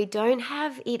 So we don't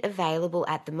have it available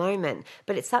at the moment,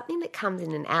 but it's something that comes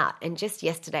in and out. And just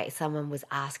yesterday, someone was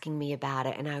asking me about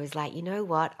it, and I was like, you know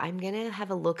what? I'm going to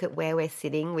have a look at where we're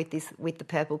sitting with the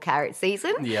purple carrot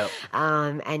season,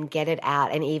 and get it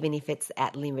out. And even if it's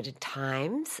at limited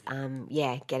times,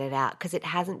 get it out because it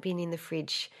hasn't been in the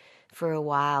fridge for a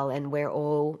while, and we're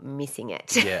all missing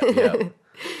it. Yeah.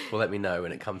 Well, let me know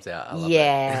when it comes out. I love it.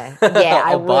 Yeah,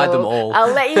 I'll buy them all.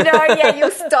 I'll let you know. Yeah, you'll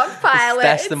stockpile it.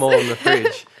 Stash them all in the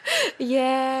fridge.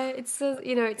 Yeah, it's so,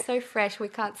 it's so fresh. We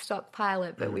can't stockpile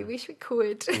it, but we wish we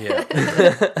could. Yeah.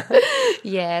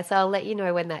 Yeah, so I'll let you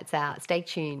know when that's out. Stay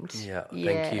tuned. Yeah,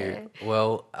 thank you.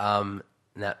 Well,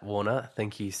 Nat Warner,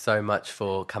 thank you so much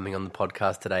for coming on the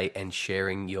podcast today and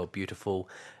sharing your beautiful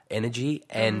energy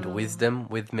and wisdom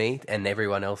with me and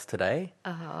everyone else today.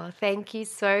 Oh, thank you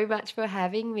so much for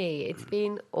having me. It's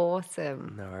been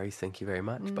awesome. No worries. Thank you very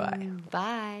much. Bye.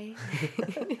 Bye.